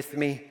with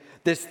me?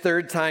 This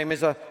third time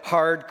is a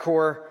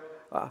hardcore,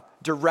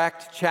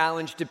 direct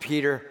challenge to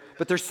Peter.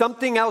 But there's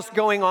something else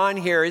going on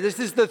here. This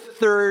is the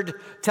third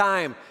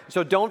time.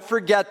 So don't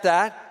forget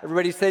that.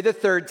 Everybody say the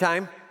third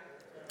time.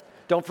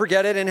 Don't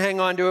forget it and hang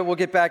on to it. We'll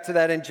get back to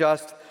that in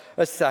just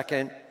a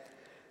second.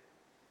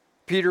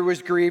 Peter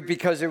was grieved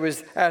because it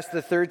was asked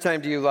the third time,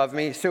 do you love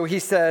me? So he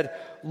said,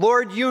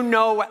 Lord, you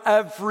know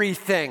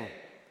everything.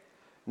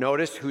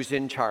 Notice who's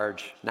in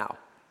charge now.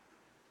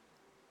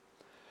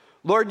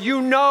 Lord,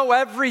 you know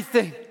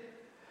everything.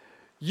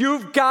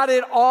 You've got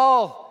it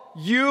all.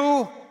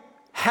 You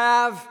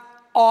have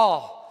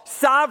all.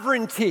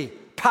 Sovereignty,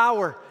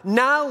 power,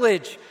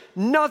 knowledge.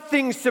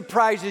 Nothing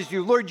surprises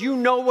you. Lord, you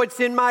know what's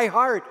in my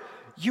heart.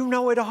 You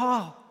know it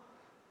all.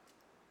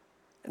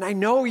 And I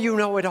know you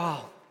know it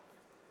all.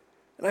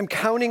 And I'm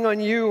counting on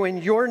you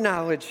and your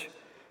knowledge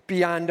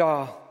beyond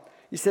all.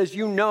 He says,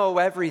 you know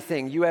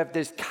everything. You have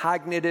this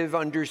cognitive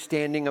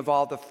understanding of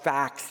all the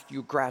facts.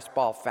 You grasp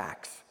all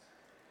facts.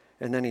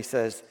 And then he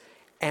says,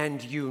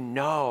 and you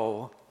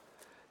know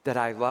that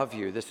I love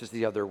you. This is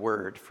the other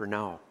word for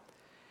know.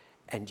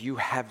 And you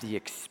have the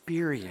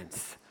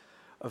experience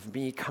of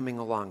me coming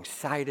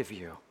alongside of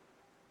you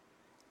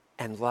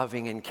and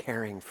loving and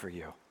caring for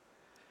you.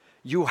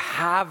 You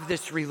have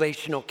this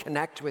relational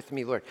connect with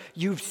me, Lord.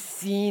 You've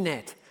seen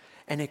it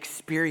and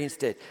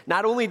experienced it.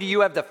 Not only do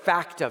you have the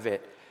fact of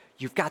it,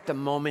 you've got the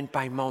moment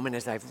by moment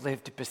as I've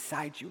lived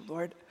beside you,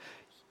 Lord.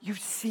 You've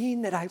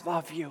seen that I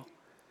love you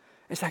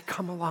as I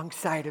come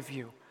alongside of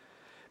you.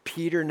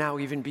 Peter now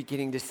even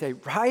beginning to say,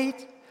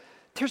 right?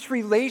 There's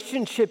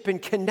relationship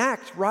and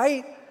connect,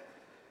 right?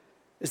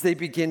 As they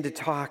begin to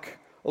talk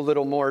a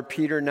little more,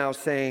 Peter now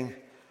saying,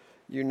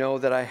 you know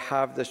that I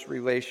have this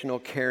relational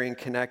caring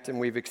connect and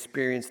we've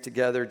experienced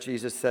together.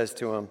 Jesus says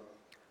to him,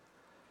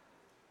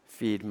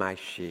 feed my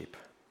sheep.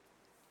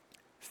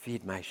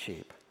 Feed my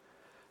sheep.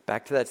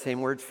 Back to that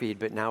same word feed,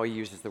 but now he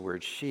uses the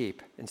word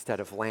sheep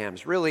instead of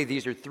lambs. Really,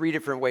 these are 3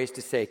 different ways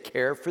to say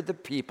care for the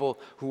people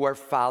who are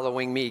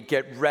following me.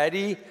 Get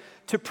ready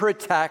to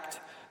protect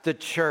the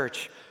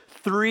church.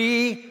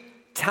 3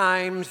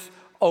 times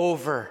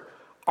over.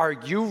 Are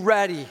you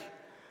ready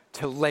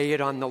to lay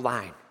it on the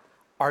line?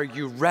 Are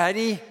you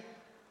ready?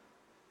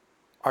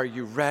 Are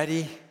you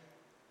ready?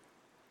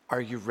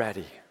 Are you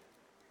ready?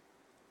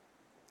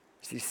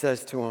 As he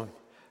says to him,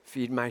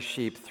 feed my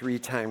sheep 3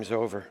 times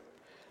over.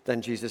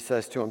 Then Jesus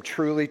says to him,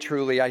 truly,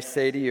 truly, I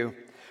say to you,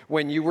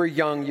 when you were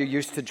young, you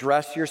used to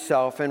dress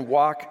yourself and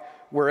walk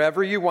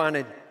wherever you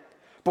wanted.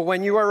 But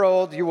when you are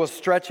old, you will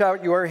stretch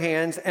out your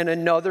hands and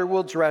another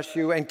will dress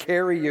you and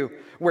carry you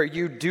where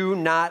you do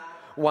not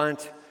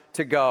want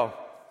to go.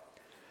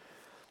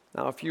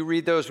 Now, if you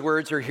read those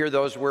words or hear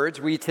those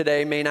words, we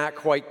today may not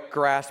quite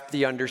grasp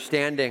the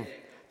understanding.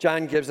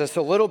 John gives us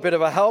a little bit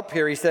of a help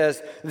here. He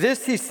says,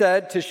 this he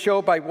said to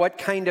show by what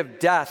kind of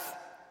death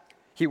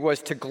he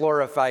was to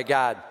glorify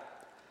God.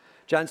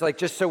 John's like,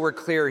 just so we're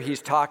clear,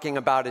 he's talking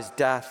about his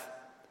death.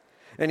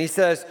 And he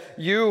says,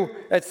 you,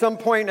 at some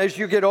point as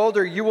you get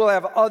older, you will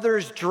have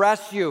others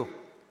dress you.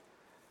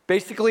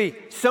 Basically,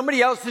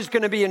 somebody else is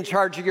going to be in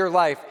charge of your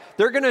life.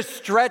 They're going to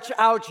stretch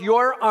out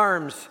your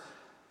arms.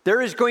 There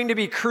is going to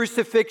be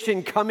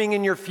crucifixion coming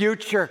in your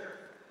future.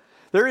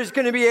 There is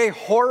going to be a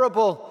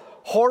horrible,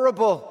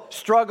 horrible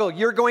struggle.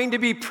 You're going to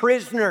be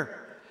prisoner,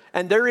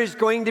 and there is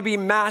going to be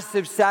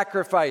massive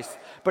sacrifice.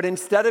 But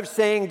instead of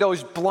saying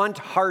those blunt,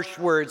 harsh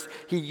words,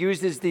 he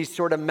uses these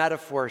sort of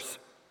metaphors.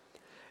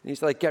 And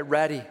he's like, get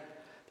ready.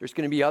 There's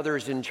going to be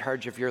others in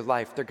charge of your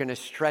life. They're going to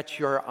stretch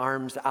your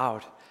arms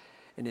out.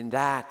 And in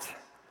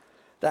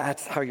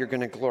that's how you're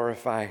going to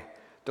glorify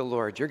the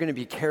Lord. You're going to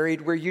be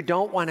carried where you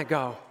don't want to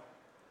go.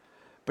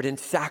 But in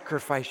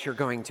sacrifice, you're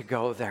going to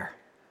go there.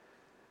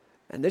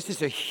 And this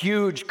is a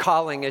huge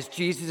calling as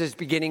Jesus is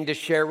beginning to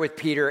share with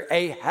Peter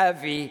a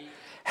heavy,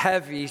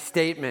 heavy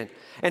statement.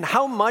 And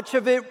how much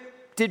of it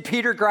did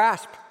Peter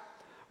grasp?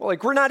 Well,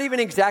 we're not even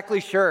exactly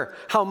sure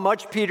how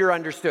much Peter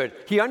understood.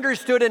 He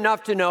understood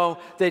enough to know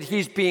that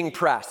he's being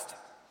pressed.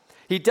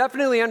 He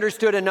definitely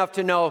understood enough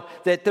to know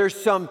that there's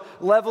some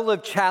level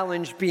of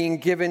challenge being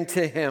given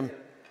to him.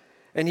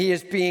 And he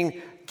is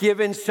being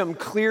given some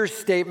clear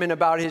statement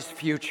about his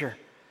future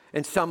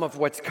and some of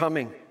what's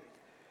coming.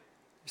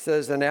 He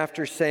says, and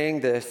after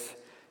saying this,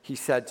 he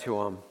said to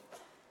him,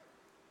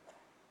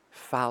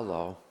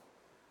 follow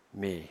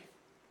me.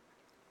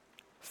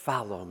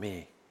 Follow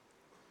me.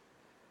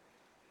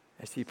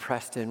 As he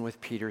pressed in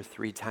with Peter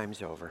 3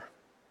 times over,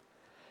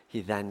 he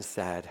then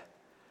said,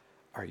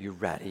 are you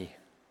ready?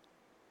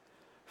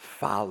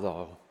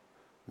 Follow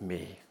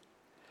me.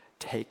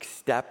 Take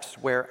steps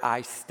where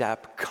I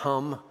step.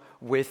 Come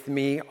with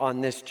me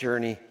on this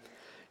journey.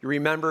 You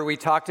remember we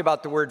talked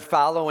about the word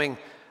following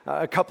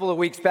a couple of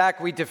weeks back.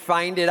 We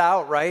defined it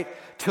out, right?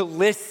 To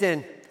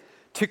listen,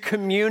 to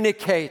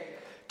communicate,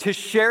 to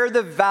share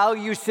the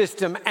value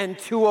system, and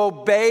to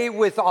obey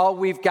with all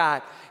we've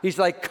got. He's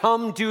like,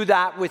 come do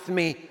that with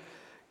me.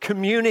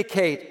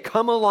 Communicate,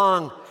 come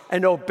along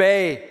and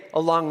obey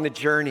along the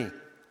journey.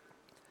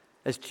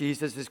 As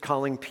Jesus is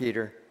calling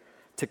Peter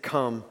to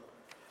come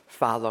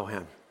follow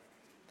him.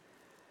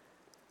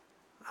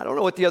 I don't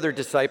know what the other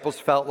disciples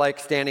felt like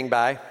standing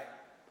by.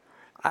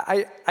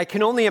 I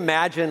can only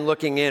imagine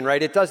looking in,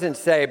 right? It doesn't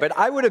say, but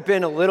I would have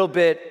been a little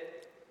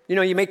bit,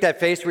 you make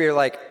that face where you're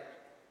like,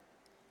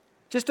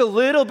 just a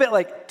little bit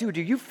like, dude,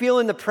 are you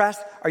feeling the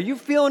press? Are you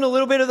feeling a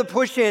little bit of the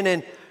push in?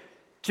 And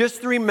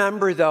just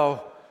remember,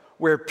 though,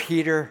 where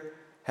Peter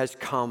has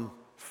come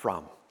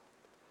from.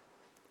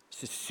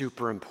 This is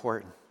super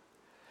important.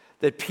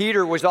 That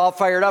Peter was all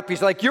fired up.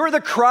 He's like, you're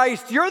the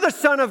Christ. You're the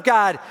Son of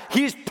God.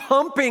 He's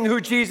pumping who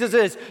Jesus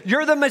is.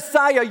 You're the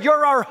Messiah.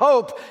 You're our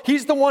hope.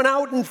 He's the one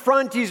out in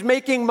front. He's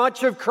making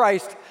much of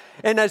Christ.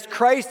 And as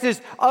Christ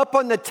is up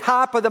on the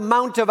top of the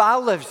Mount of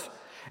Olives,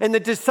 and the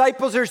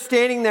disciples are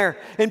standing there,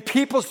 and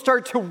people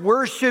start to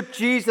worship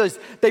Jesus,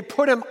 they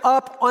put him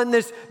up on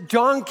this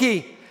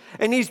donkey,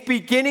 and he's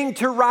beginning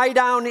to ride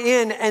down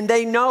in, and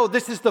they know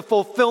this is the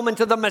fulfillment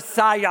of the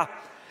Messiah.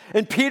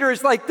 And Peter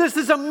is like, this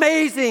is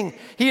amazing.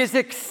 He is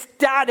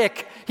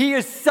ecstatic. He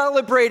is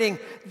celebrating.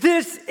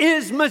 This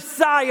is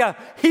Messiah.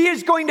 He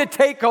is going to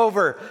take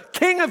over.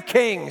 King of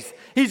Kings.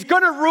 He's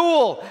going to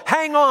rule.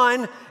 Hang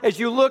on. As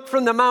you look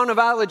from the Mount of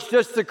Olives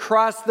just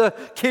across the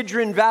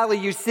Kidron Valley,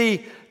 you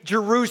see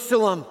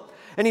Jerusalem.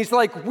 And he's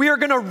like, we're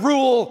going to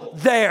rule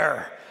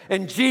there.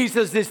 And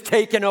Jesus is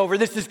taking over.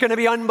 This is going to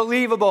be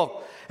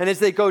unbelievable. And as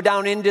they go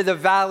down into the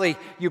valley,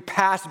 you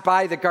pass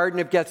by the Garden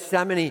of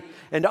Gethsemane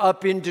and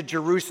up into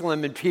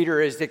Jerusalem, and Peter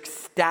is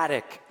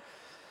ecstatic.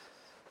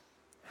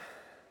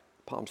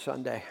 Palm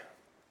Sunday.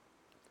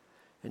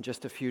 And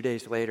just a few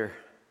days later,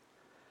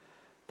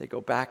 they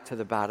go back to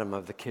the bottom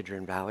of the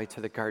Kidron Valley,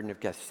 to the Garden of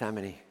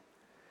Gethsemane,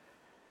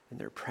 and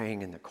they're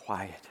praying in the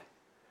quiet.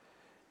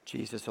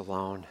 Jesus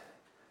alone,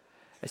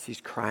 as he's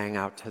crying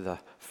out to the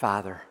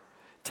Father,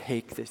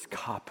 take this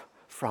cup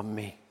from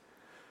me.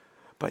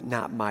 But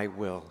not my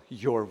will,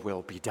 your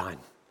will be done.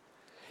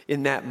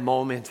 In that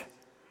moment,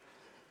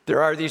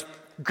 there are these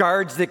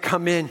guards that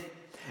come in,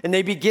 and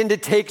they begin to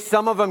take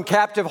some of them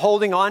captive,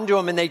 holding on to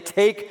him, and they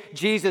take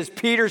Jesus.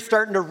 Peter's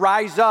starting to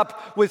rise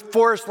up with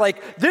force,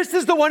 like, this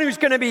is the one who's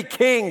going to be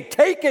king.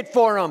 Take it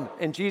for him.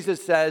 And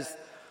Jesus says,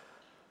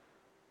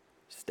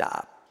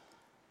 stop.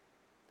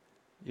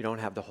 You don't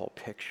have the whole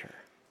picture.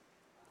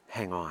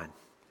 Hang on.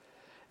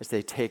 As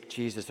they take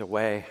Jesus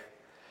away,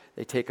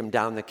 they take him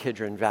down the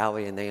Kidron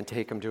Valley, and they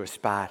take him to a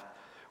spot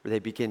where they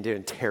begin to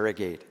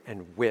interrogate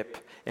and whip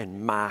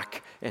and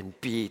mock and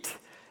beat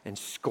and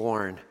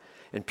scorn.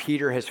 And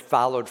Peter has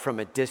followed from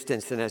a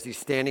distance, and as he's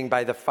standing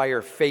by the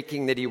fire,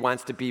 faking that he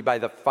wants to be by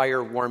the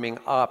fire warming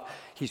up,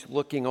 he's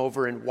looking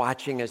over and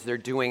watching as they're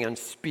doing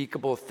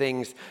unspeakable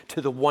things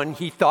to the one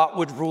he thought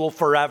would rule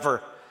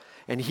forever.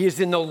 And he is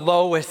in the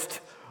lowest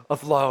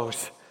of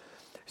lows.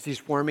 As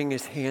he's warming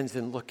his hands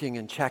and looking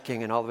and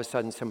checking, and all of a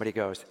sudden somebody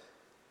goes,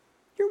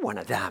 you're one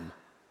of them.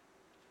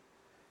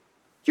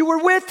 You were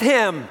with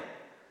him.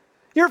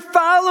 You're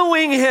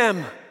following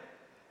him.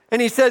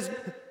 And he says,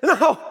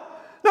 no,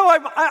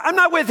 I'm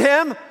not with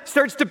him.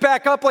 Starts to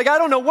back up like, I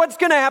don't know what's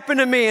going to happen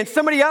to me. And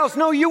somebody else,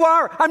 no, you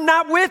are. I'm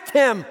not with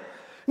him.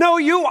 No,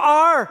 you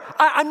are.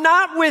 I'm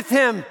not with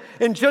him.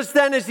 And just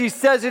then as he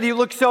says it, he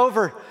looks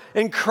over,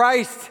 and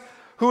Christ,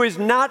 who is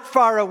not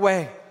far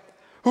away,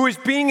 who is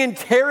being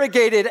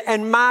interrogated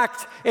and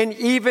mocked and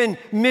even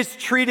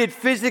mistreated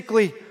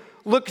physically,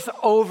 looks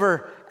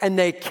over and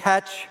they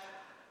catch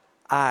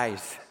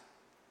eyes.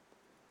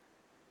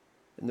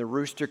 And the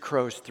rooster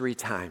crows 3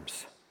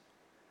 times.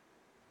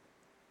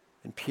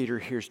 And Peter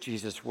hears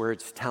Jesus'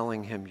 words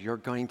telling him, you're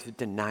going to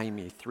deny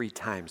me 3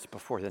 times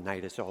before the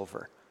night is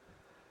over.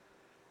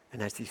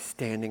 And as he's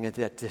standing at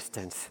that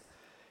distance,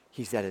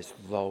 he's at his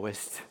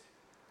lowest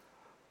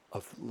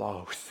of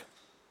lows.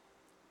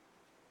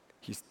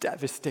 He's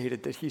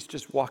devastated that he's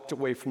just walked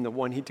away from the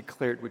one he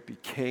declared would be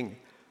king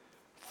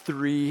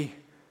 3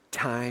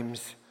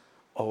 times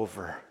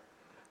over.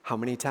 How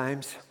many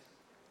times?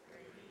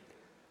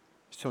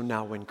 So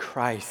now when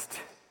Christ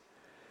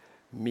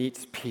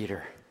meets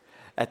Peter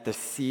at the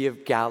Sea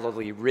of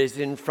Galilee,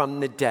 risen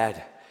from the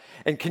dead,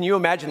 and can you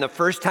imagine the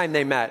first time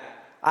they met?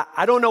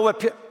 I don't know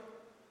what,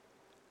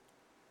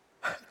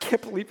 I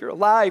can't believe you're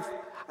alive.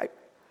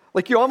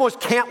 Like you almost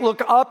can't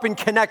look up and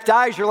connect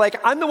eyes. You're like,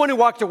 I'm the one who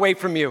walked away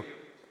from you.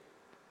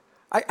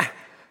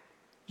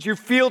 You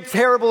feel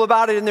terrible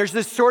about it, and there's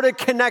this sort of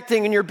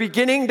connecting, and you're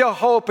beginning to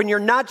hope, and you're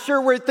not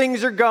sure where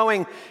things are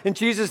going. And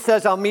Jesus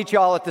says, I'll meet you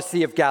all at the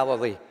Sea of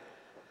Galilee.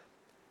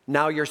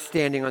 Now you're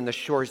standing on the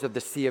shores of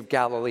the Sea of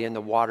Galilee, and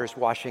the water's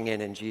washing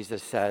in, and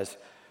Jesus says,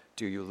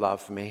 do you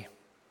love me?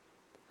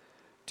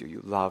 Do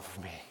you love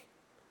me?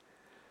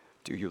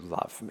 Do you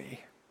love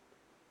me?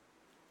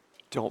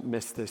 Don't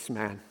miss this,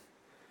 man.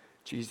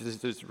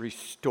 Jesus is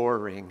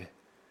restoring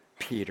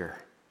Peter.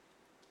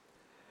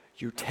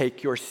 You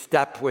take your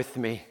step with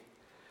me.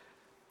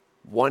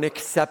 1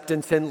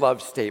 acceptance and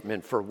love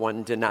statement for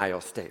 1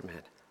 denial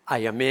statement. I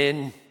am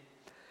in.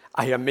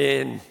 I am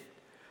in.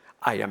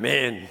 I am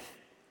in.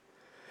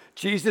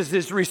 Jesus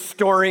is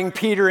restoring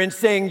Peter and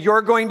saying,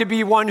 you're going to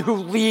be one who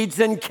leads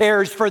and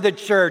cares for the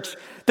church.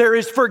 There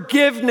is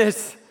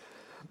forgiveness.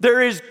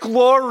 There is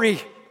glory.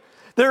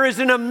 There is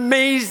an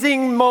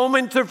amazing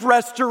moment of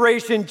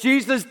restoration.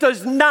 Jesus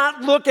does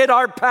not look at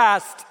our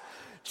past.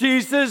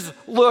 Jesus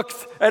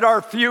looks at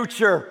our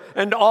future.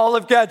 And all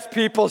of God's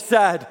people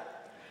said,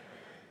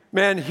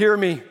 man, hear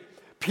me.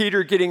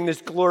 Peter getting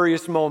this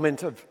glorious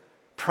moment of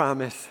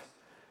promise.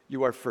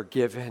 You are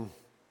forgiven.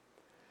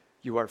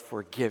 You are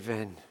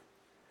forgiven.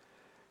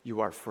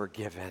 You are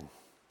forgiven.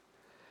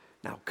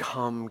 Now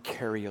come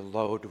carry a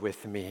load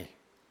with me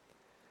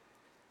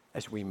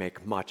as we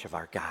make much of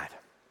our God.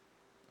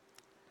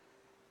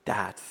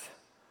 That's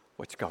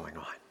what's going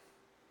on.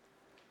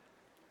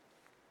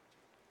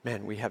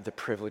 Man, we have the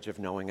privilege of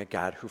knowing a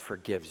God who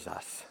forgives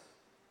us.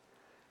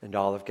 And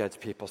all of God's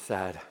people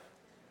said,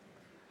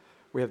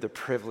 we have the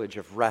privilege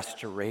of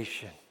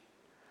restoration,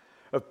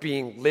 of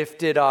being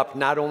lifted up,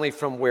 not only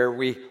from where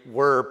we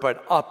were,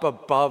 but up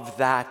above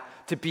that,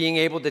 to being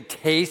able to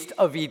taste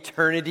of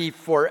eternity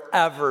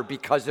forever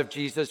because of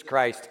Jesus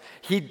Christ.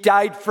 He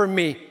died for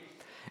me,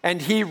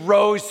 and he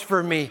rose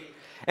for me,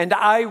 and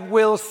I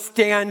will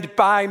stand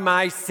by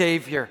my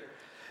Savior.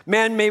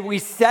 Man, may we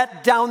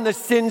set down the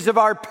sins of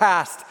our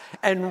past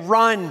and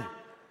run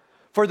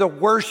for the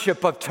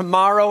worship of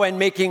tomorrow and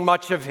making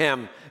much of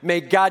him. May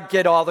God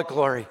get all the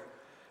glory.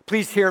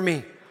 Please hear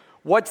me.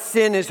 What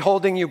sin is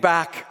holding you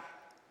back?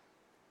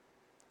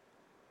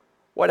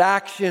 What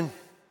action?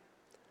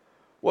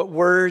 What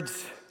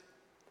words?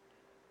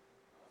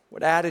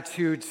 What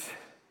attitudes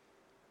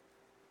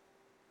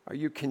are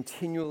you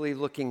continually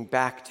looking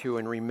back to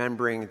and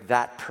remembering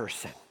that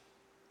person?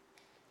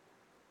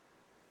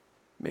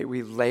 May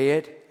we lay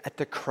it at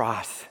the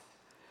cross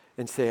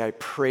and say, I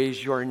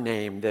praise your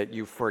name that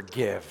you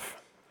forgive.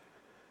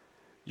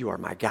 You are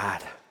my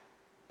God.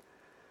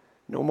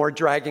 No more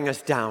dragging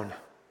us down.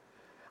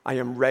 I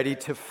am ready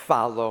to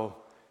follow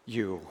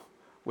you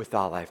with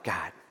all I've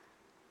got.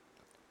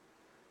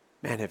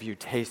 Man, have you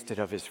tasted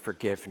of his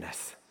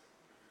forgiveness?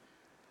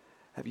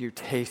 Have you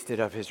tasted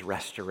of his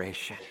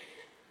restoration?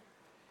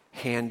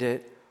 Hand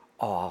it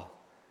all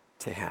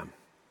to him.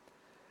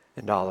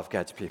 And all of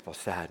God's people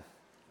said.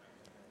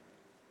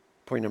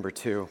 Point number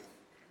 2,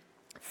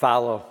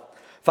 follow.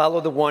 Follow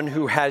the one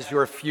who has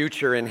your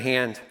future in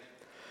hand.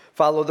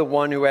 Follow the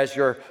one who has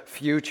your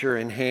future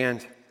in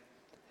hand.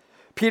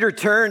 Peter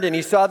turned and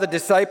he saw the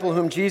disciple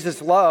whom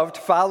Jesus loved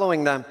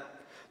following them.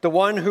 The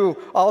one who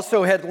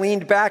also had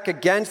leaned back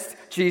against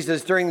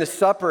Jesus during the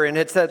supper and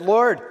had said,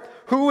 Lord,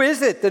 who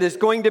is it that is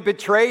going to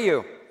betray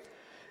you?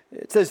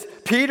 It says,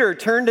 Peter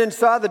turned and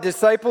saw the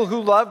disciple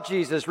who loved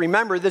Jesus.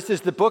 Remember, this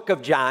is the book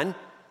of John.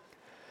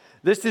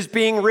 This is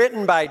being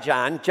written by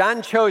John.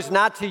 John chose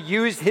not to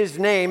use his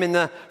name in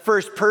the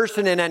first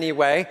person in any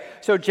way.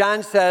 So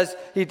John says,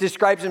 he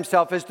describes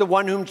himself as the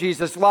one whom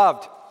Jesus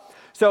loved.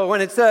 So when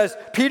it says,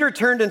 Peter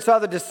turned and saw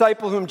the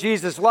disciple whom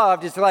Jesus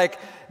loved, it's like,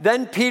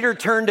 then Peter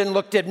turned and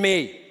looked at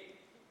me.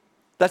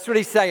 That's what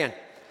he's saying.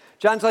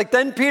 John's like,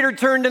 then Peter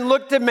turned and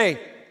looked at me.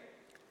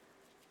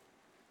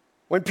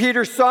 When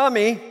Peter saw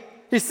me,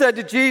 he said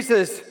to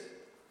Jesus,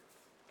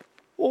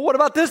 well, what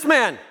about this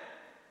man?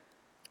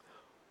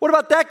 What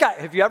about that guy?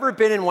 Have you ever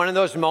been in one of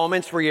those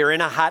moments where you're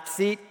in a hot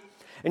seat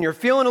and you're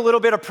feeling a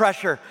little bit of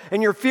pressure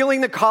and you're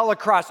feeling the call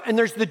across and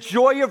there's the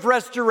joy of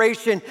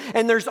restoration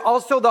and there's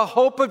also the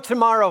hope of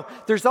tomorrow.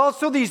 There's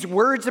also these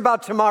words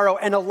about tomorrow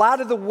and a lot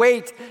of the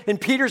weight.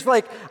 And Peter's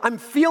like, I'm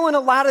feeling a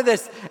lot of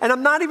this and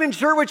I'm not even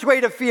sure which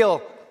way to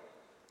feel.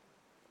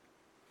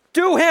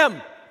 Do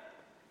him.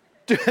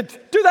 Do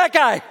that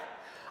guy.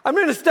 I'm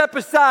going to step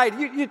aside.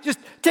 You just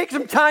take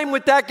some time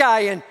with that guy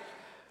and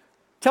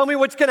tell me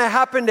what's going to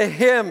happen to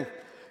him.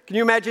 Can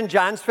you imagine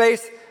John's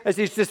face as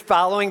he's just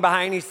following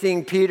behind? He's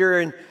seeing Peter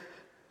and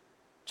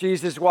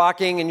Jesus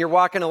walking, and you're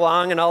walking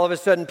along, and all of a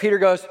sudden Peter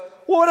goes,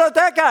 well, what about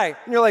that guy?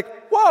 And you're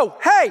like, whoa,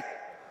 hey,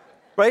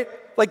 right?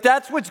 Like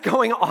that's what's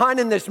going on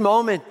in this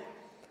moment.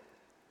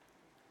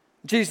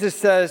 Jesus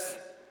says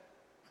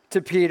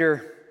to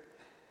Peter,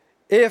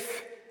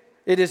 if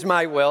it is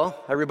my will,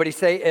 everybody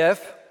say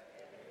if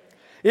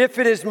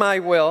it is my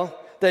will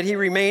that he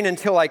remain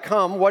until I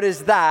come, what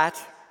is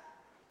that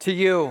to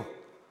you?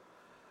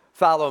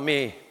 Follow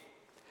me.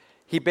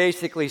 He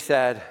basically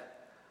said,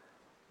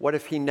 what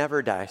if he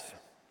never dies?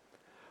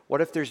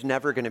 What if there's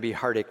never going to be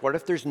heartache? What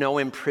if there's no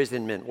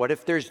imprisonment? What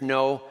if there's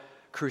no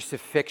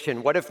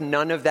crucifixion? What if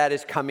none of that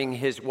is coming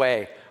his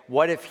way?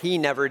 What if he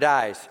never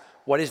dies?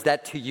 What is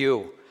that to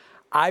you?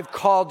 I've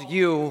called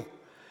you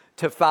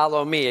to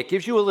follow me. It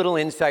gives you a little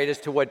insight as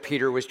to what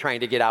Peter was trying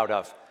to get out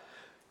of.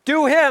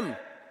 Do him.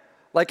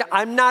 Like,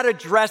 I'm not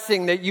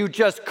addressing that you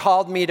just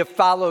called me to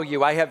follow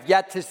you. I have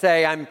yet to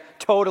say I'm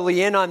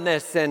totally in on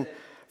this and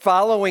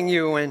following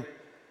you. And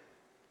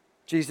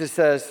Jesus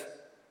says,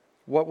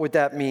 what would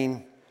that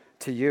mean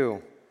to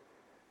you?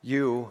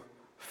 You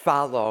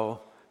follow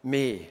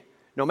me.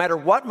 No matter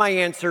what my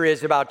answer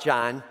is about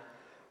John,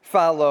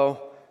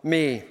 follow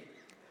me.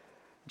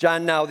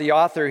 John, now the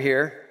author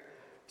here,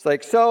 it's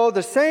like, so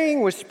the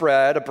saying was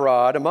spread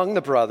abroad among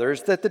the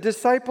brothers that the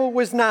disciple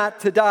was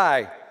not to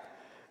die.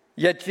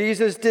 Yet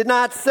Jesus did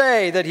not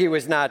say that he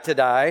was not to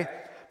die,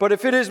 but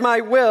if it is my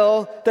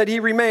will that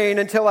he remain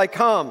until I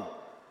come,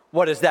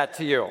 what is that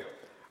to you?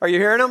 Are you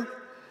hearing him?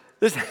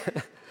 This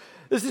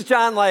is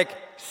John, like,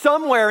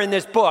 somewhere in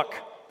this book,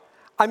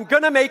 I'm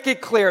going to make it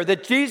clear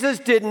that Jesus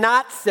did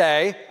not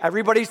say,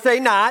 everybody say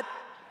not.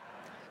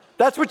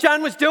 That's what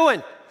John was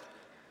doing.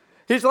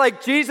 He's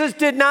like, Jesus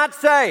did not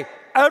say,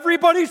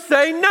 everybody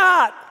say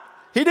not.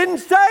 He didn't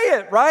say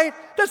it, right?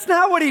 That's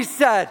not what he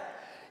said.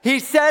 He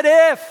said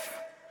if.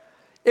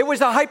 It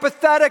was a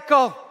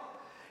hypothetical.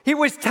 He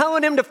was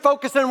telling him to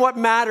focus on what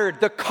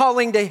mattered, the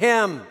calling to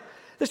him.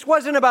 This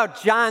wasn't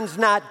about John's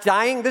not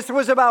dying. This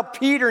was about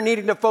Peter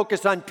needing to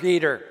focus on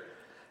Peter.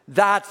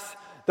 That's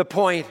the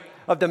point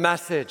of the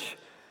message.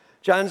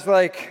 John's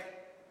like,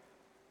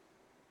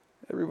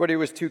 everybody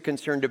was too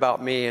concerned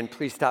about me, and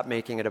please stop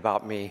making it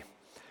about me.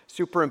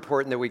 Super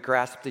important that we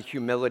grasp the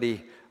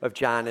humility of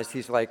John as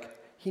he's like,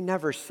 he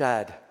never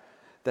said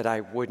that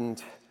I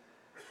wouldn't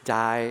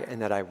die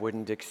and that I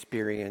wouldn't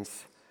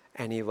experience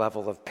any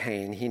level of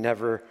pain. He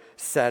never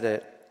said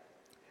it.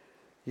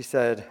 He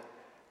said,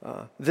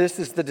 this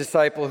is the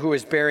disciple who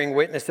is bearing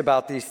witness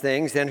about these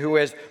things and who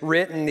has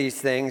written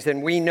these things,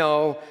 and we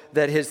know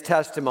that his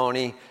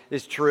testimony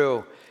is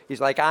true.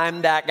 He's like,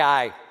 I'm that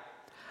guy.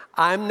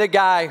 I'm the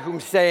guy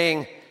who's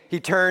saying, he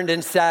turned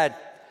and said,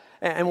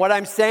 and what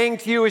I'm saying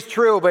to you is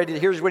true, but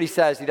here's what he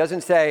says. He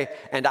doesn't say,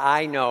 and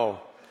I know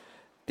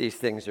these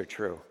things are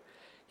true.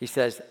 He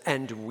says,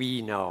 and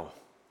we know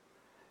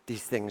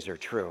these things are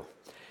true.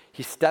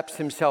 He steps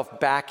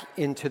himself back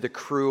into the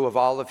crew of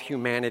all of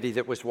humanity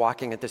that was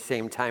walking at the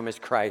same time as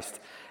Christ.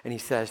 And he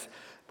says,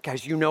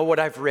 guys, you know what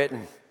I've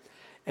written.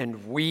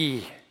 And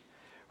we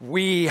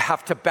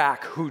have to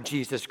back who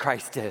Jesus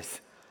Christ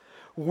is.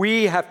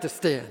 We have to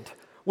stand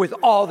with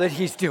all that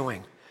he's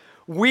doing.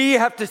 We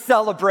have to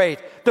celebrate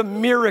the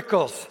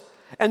miracles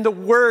and the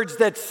words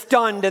that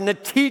stunned and the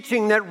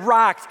teaching that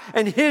rocked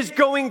and his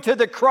going to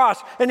the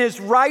cross and his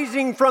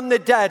rising from the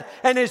dead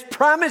and his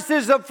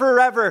promises of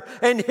forever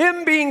and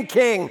him being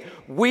king.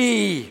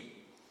 We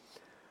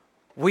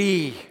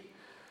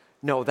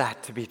know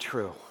that to be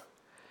true.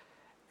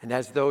 And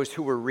as those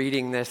who were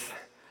reading this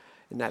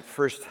in that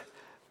first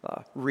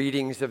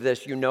readings of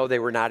this, you know they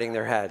were nodding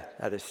their head.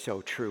 That is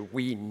so true.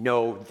 We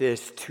know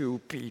this to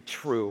be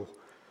true.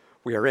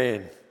 We are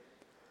in.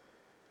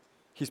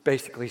 He's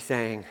basically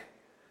saying,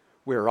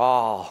 we're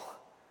all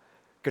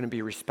going to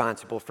be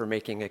responsible for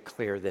making it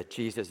clear that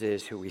Jesus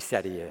is who he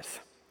said he is,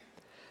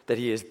 that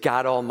he is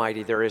God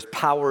Almighty. There is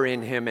power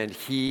in him, and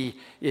he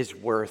is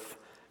worth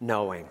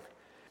knowing.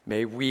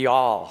 May we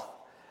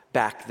all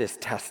back this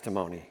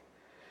testimony.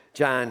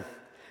 John,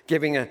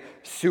 giving a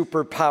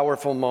super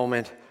powerful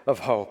moment of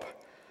hope.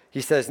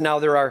 He says, now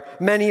there are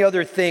many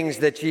other things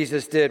that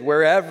Jesus did,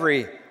 were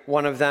every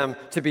one of them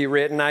to be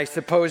written. I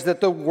suppose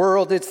that the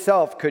world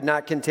itself could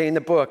not contain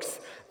the books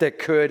that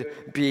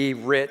could be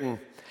written.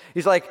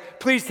 He's like,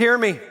 please hear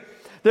me.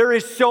 There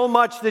is so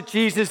much that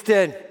Jesus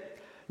did.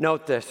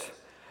 Note this.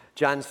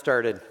 John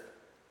started.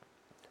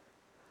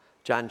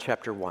 John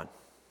chapter 1.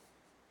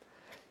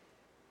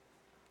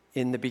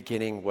 In the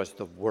beginning was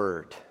the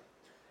Word,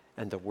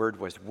 and the Word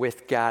was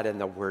with God, and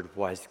the Word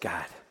was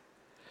God.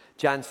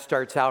 John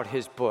starts out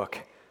his book,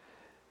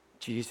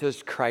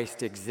 Jesus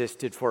Christ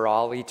existed for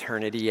all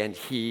eternity, and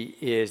he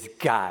is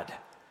God.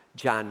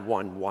 John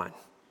 1:1.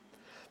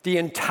 The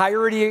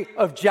entirety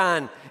of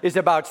John is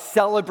about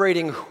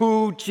celebrating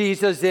who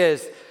Jesus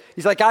is.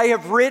 He's like, I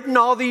have written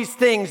all these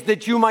things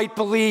that you might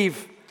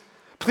believe.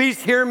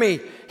 Please hear me.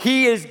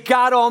 He is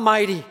God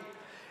Almighty.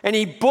 And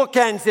he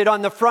bookends it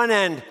on the front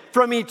end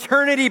from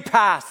eternity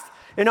past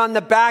and on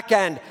the back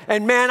end.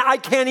 And man, I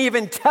can't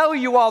even tell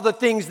you all the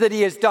things that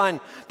he has done.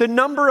 The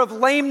number of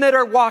lame that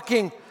are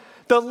walking,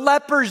 the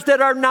lepers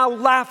that are now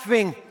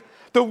laughing,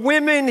 the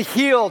women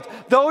healed,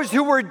 those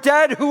who were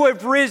dead who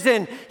have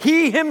risen.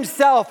 He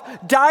himself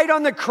died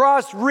on the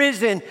cross,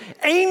 risen,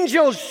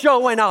 angels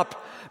showing up.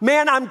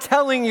 Man, I'm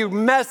telling you,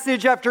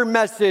 message after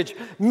message,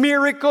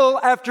 miracle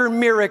after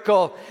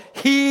miracle.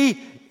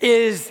 He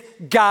is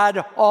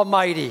God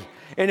Almighty.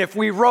 And if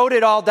we wrote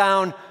it all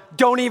down,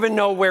 don't even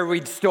know where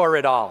we'd store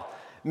it all.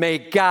 May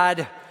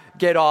God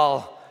get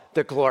all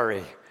the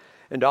glory.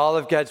 And all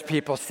of God's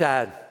people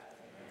said,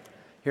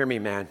 hear me,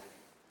 man.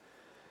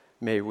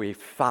 May we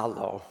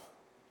follow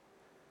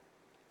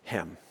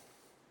him,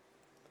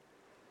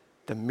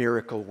 the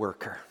miracle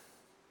worker,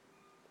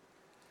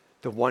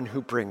 the one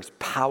who brings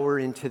power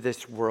into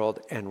this world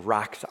and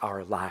rocks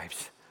our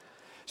lives.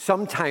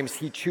 Sometimes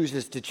he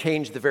chooses to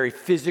change the very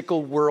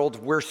physical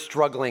world we're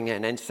struggling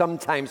in, and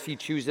sometimes he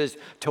chooses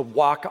to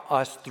walk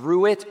us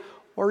through it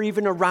or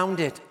even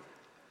around it.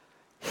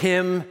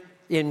 Him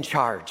in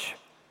charge.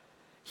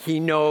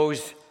 He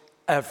knows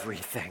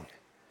everything.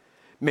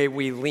 May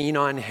we lean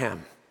on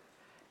him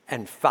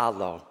and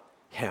follow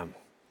him.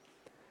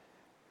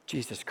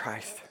 Jesus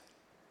Christ,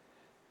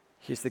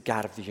 he's the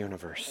God of the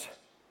universe.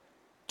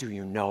 Do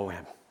you know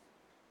him?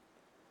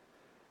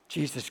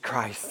 Jesus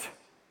Christ,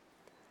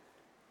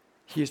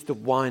 he is the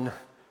one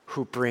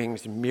who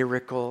brings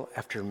miracle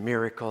after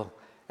miracle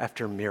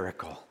after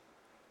miracle.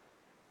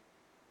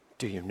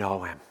 Do you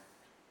know him?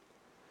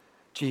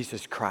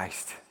 Jesus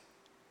Christ,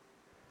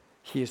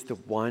 he is the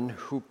one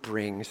who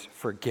brings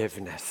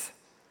forgiveness.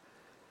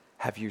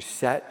 Have you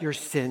set your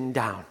sin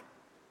down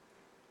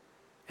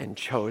and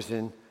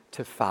chosen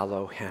to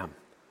follow him?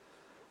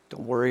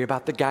 Don't worry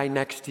about the guy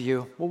next to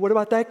you. Well, what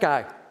about that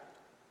guy?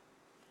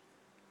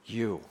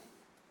 You.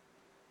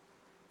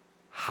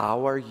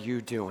 How are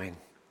you doing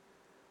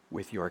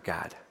with your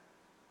God?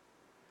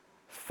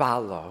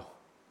 Follow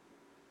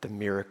the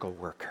miracle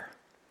worker.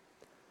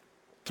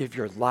 Give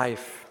your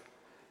life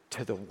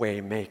to the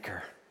way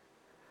maker.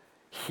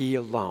 He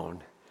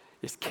alone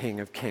is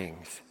King of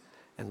kings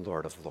and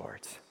Lord of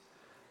lords.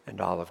 And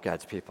all of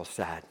God's people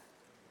said,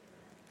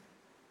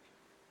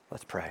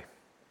 let's pray.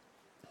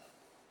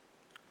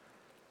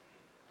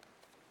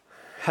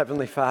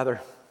 Heavenly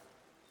Father,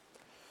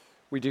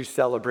 we do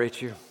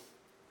celebrate you.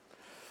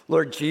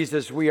 Lord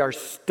Jesus, we are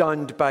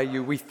stunned by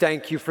you. We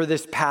thank you for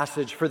this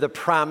passage, for the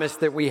promise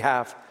that we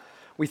have.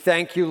 We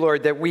thank you,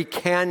 Lord, that we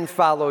can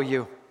follow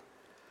you.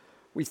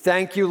 We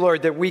thank you,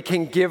 Lord, that we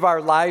can give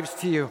our lives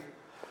to you.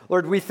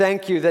 Lord, we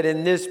thank you that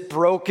in this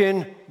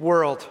broken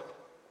world,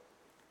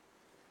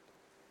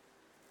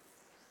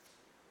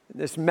 in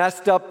this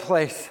messed up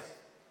place,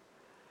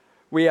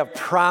 we have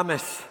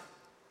promise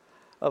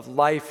of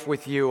life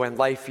with you and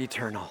life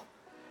eternal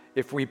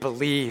if we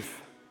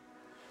believe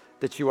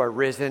that you are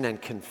risen and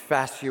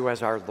confess you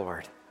as our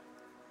Lord.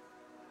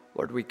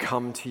 Lord, we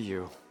come to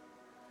you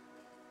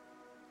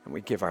and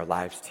we give our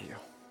lives to you.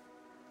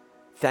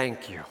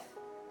 Thank you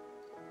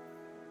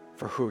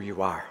for who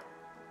you are.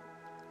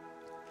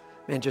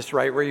 And just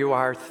right where you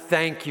are,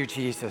 thank you,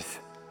 Jesus,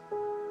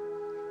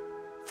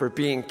 for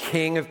being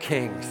King of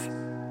kings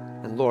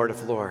and Lord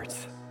of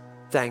lords.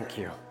 Thank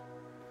you.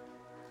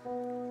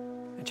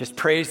 And just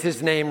praise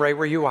his name right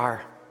where you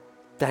are.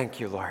 Thank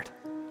you, Lord.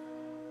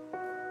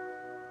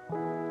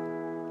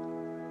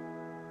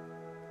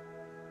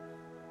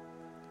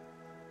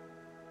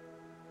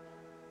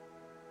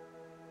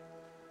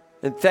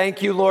 And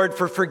thank you, Lord,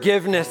 for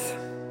forgiveness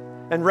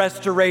and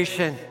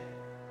restoration.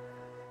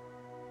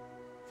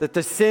 That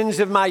the sins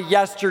of my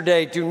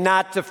yesterday do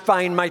not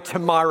define my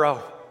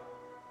tomorrow.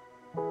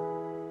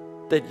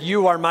 That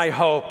you are my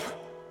hope.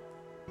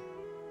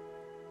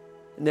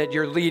 And that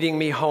you're leading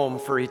me home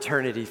for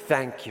eternity.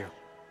 Thank you.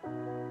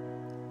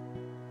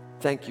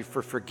 Thank you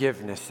for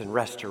forgiveness and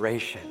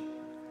restoration.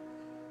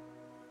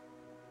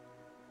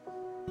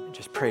 And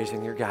just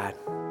praising your God.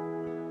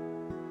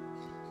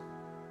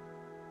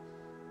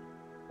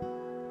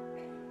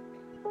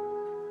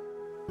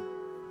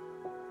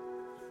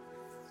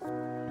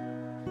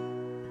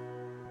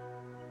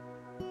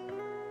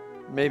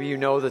 Maybe you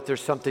know that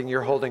there's something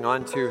you're holding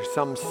on to,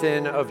 some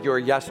sin of your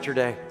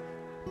yesterday,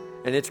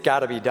 and it's got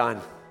to be done.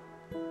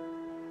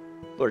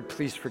 Lord,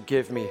 please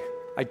forgive me.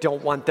 I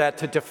don't want that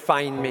to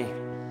define me.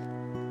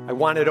 I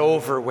want it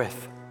over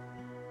with.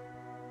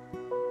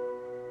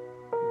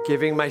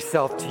 Giving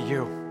myself to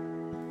you.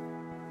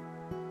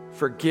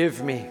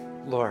 Forgive me,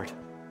 Lord.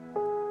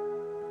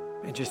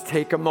 And just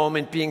take a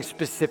moment being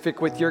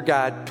specific with your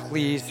God.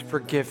 Please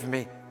forgive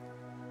me.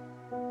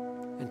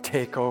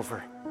 take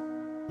over.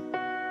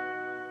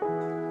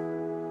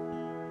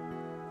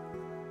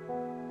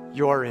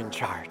 You're in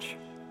charge.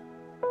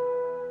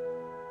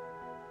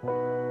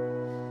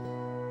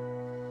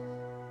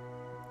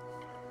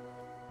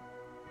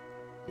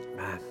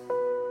 Man.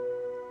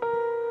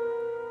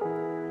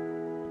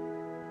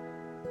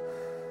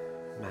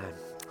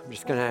 I'm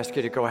just going to ask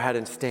you to go ahead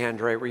and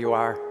stand right where you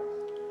are.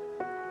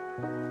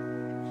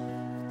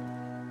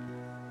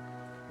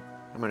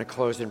 I'm going to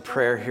close in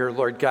prayer here.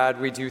 Lord God,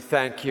 we do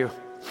thank you.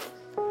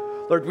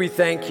 Lord, we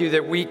thank you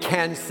that we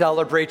can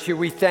celebrate you.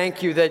 We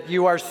thank you that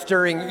you are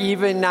stirring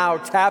even now,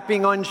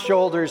 tapping on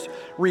shoulders,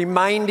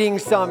 reminding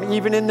some,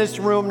 even in this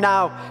room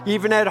now,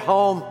 even at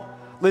home,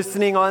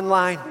 listening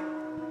online.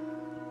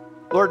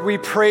 Lord, we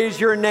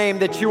praise your name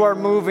that you are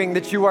moving,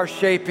 that you are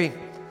shaping.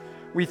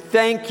 We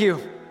thank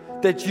you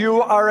that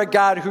you are a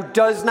God who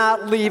does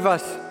not leave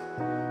us,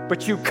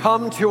 but you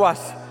come to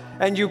us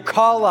and you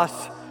call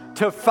us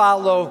to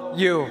follow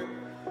you.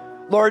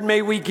 Lord,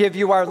 may we give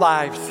you our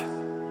lives.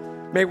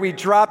 May we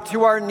drop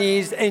to our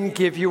knees and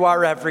give you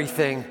our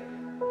everything.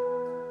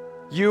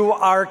 You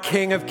are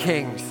King of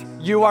Kings.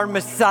 You are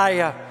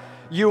Messiah.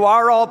 You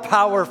are all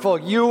powerful.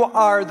 You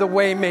are the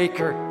way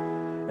maker.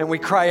 And we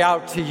cry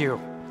out to you.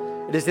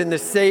 It is in the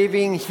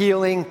saving,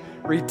 healing,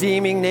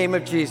 redeeming name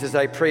of Jesus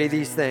I pray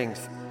these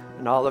things.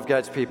 And all of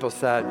God's people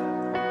said,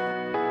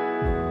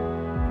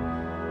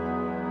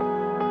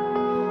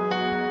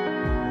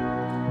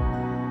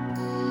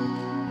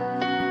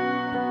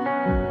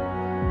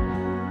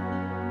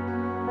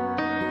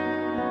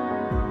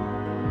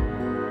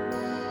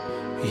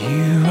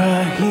 You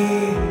are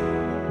here,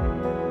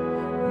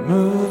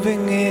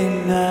 moving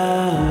in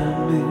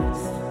our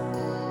midst.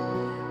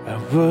 I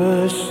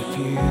worship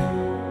you.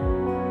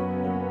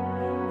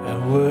 I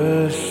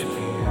worship you.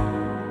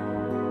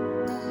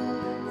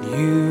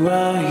 You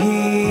are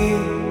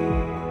here,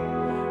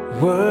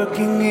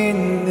 working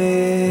in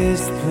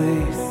this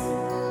place.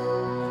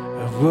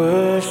 I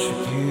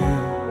worship you.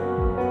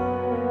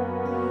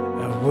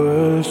 I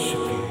worship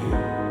you.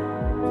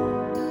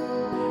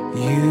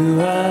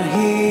 You are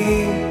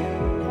here,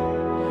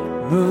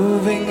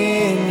 moving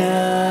in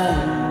our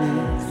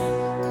midst.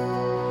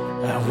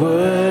 I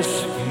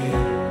worship you.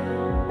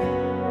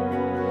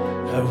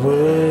 I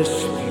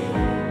worship you.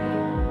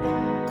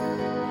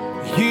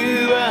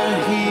 You are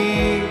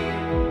here,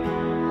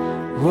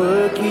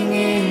 working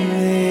in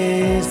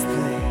this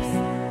place.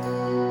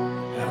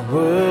 I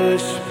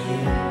worship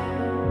you.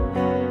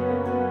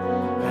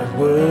 I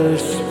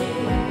worship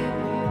you.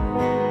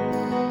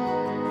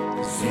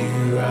 'Cause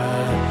you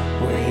are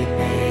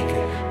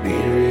waymaker,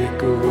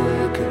 miracle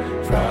worker,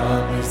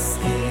 promise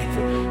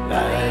keeper,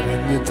 light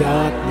in the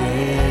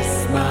darkness,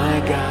 my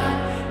God,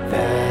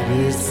 that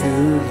is who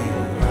you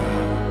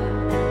are.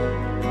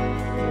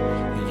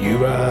 You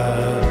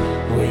are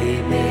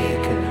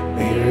waymaker,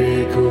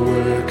 miracle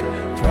worker,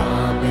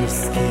 promise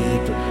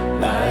keeper,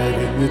 light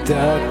in the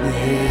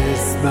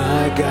darkness,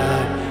 my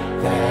God,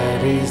 that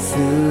is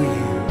who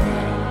you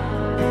are.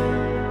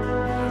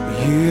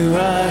 You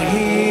are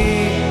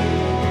here,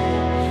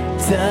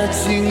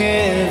 touching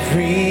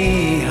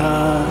every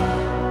heart.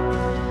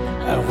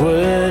 I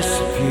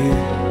worship you.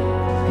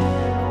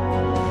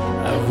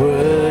 I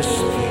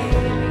worship you.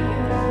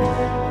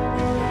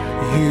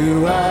 You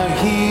are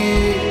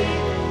here,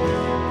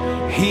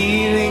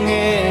 healing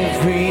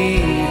every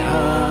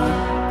heart.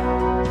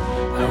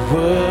 I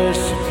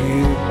worship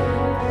you.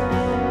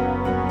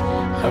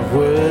 I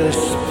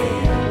worship you.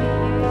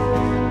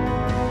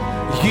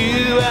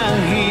 You are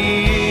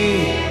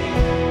here,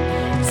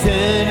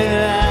 turning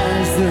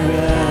lives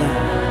around.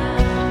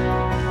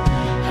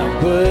 I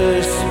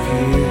worship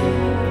you.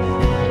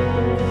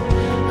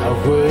 I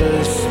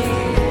worship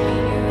you.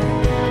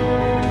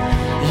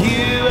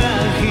 You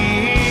are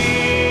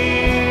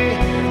here,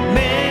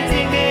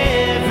 mending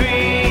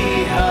every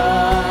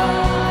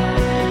heart.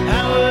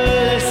 I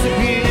worship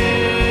you.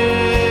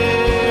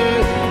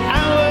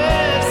 I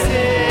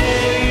worship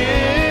you.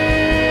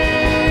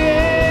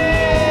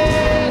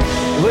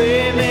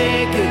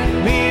 Waymaker,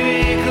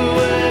 miracle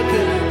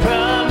worker,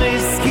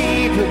 promise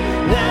keeper,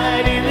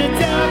 light in the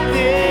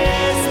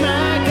darkness,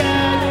 my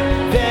God,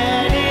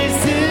 that is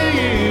who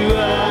you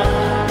are.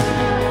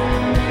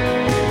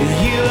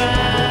 You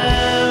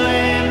are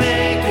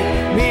waymaker,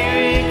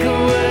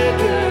 miracle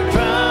worker,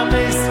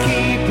 promise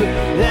keeper,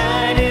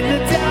 light in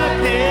the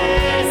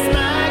darkness,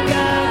 my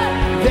God,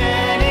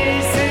 that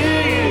is who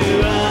you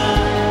are.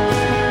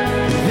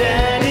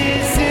 That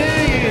is who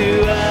you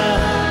are.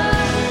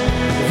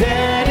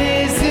 That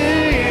is who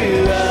you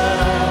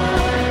are.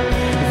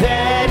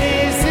 That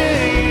is who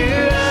you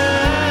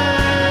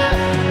are.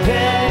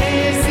 That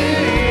is who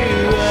you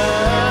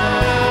are.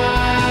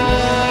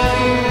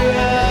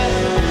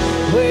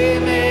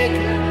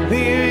 Waymaker,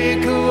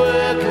 miracle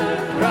worker,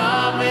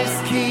 promise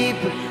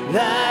keeper,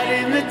 light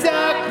in the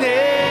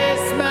darkness,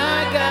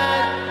 my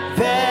God,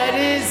 that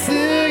is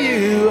who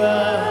you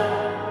are.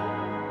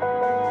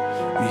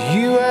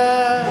 You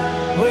are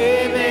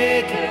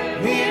waymaker,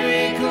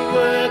 miracle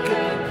worker,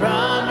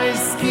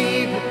 promise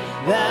keeper,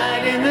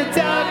 light in the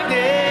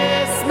darkness.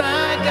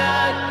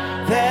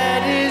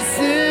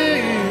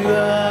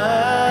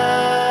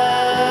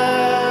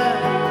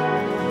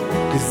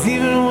 'Cause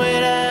even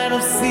when I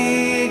don't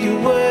see it,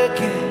 you're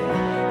working.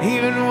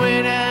 Even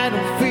when I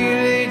don't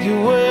feel it,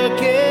 you're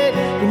working.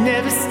 You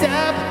never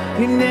stop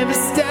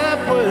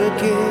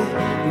working.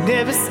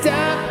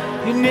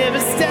 You never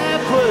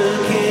stop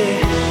working.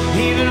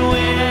 Even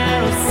when I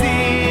don't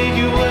see it,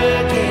 you're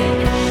working.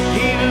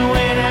 Even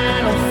when I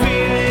don't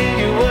feel it,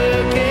 you're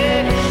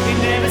working. You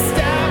never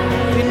stop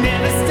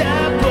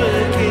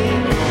working.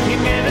 You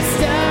never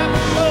stop.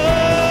 Oh,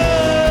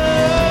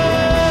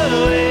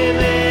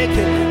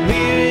 waymaker,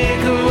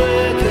 miracle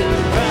worker,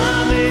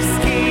 promise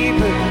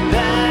keeper,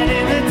 light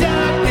in the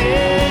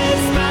darkness,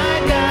 my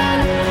God,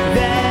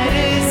 that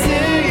is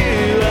who you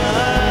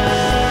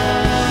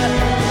are.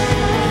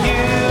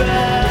 You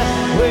are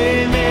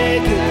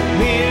waymaker,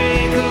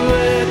 miracle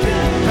worker,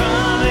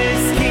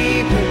 promise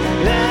keeper,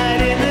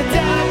 light in the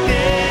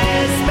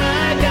darkness,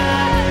 my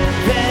God,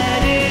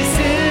 that is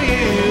who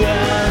you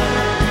are.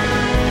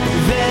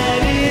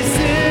 That is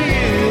who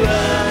you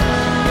are.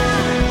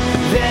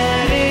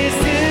 That is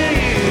who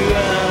you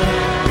are.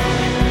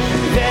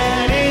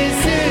 That is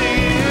who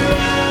you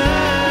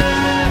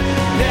are.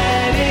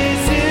 That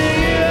is who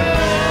you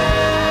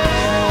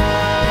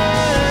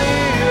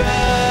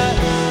are.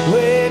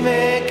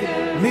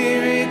 Waymaker,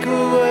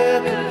 miracle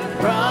worker,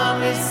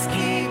 promise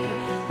keeper,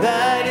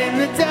 light in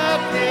the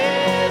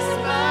darkness,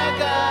 my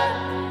God,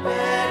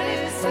 that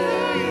is who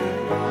you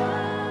are.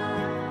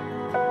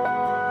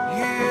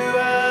 You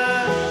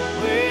are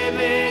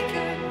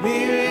waymaker,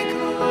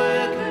 miracle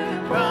worker,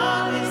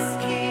 promise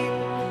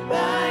keeper,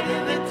 light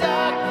in the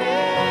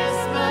darkness,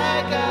 my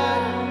God,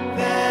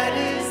 that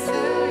is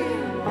who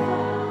you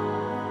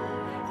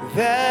are.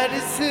 That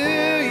is who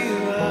you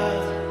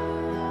are.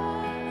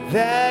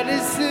 That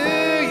is who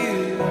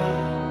you are.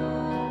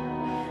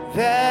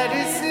 That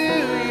is who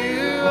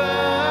you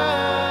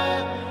are.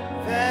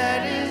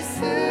 That is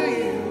who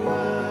you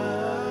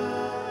are.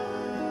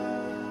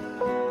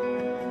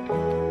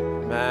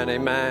 Man,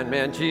 amen.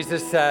 Man,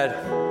 Jesus said,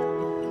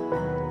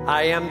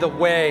 I am the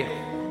way,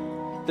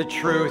 the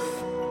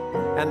truth,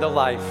 and the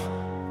life.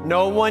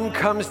 No one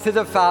comes to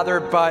the Father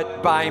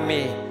but by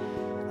me.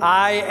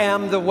 I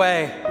am the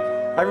way.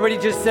 Everybody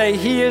just say,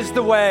 He is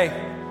the way.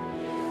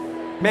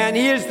 Man,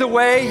 He is the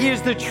way, He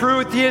is the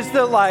truth, He is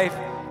the life.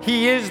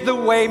 He is the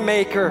way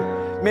maker.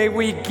 May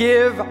we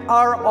give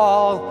our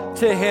all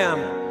to Him.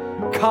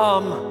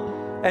 Come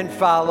and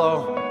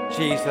follow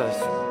Jesus.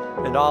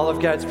 And all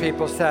of God's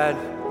people said,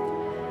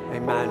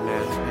 amen,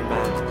 man,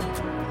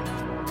 amen.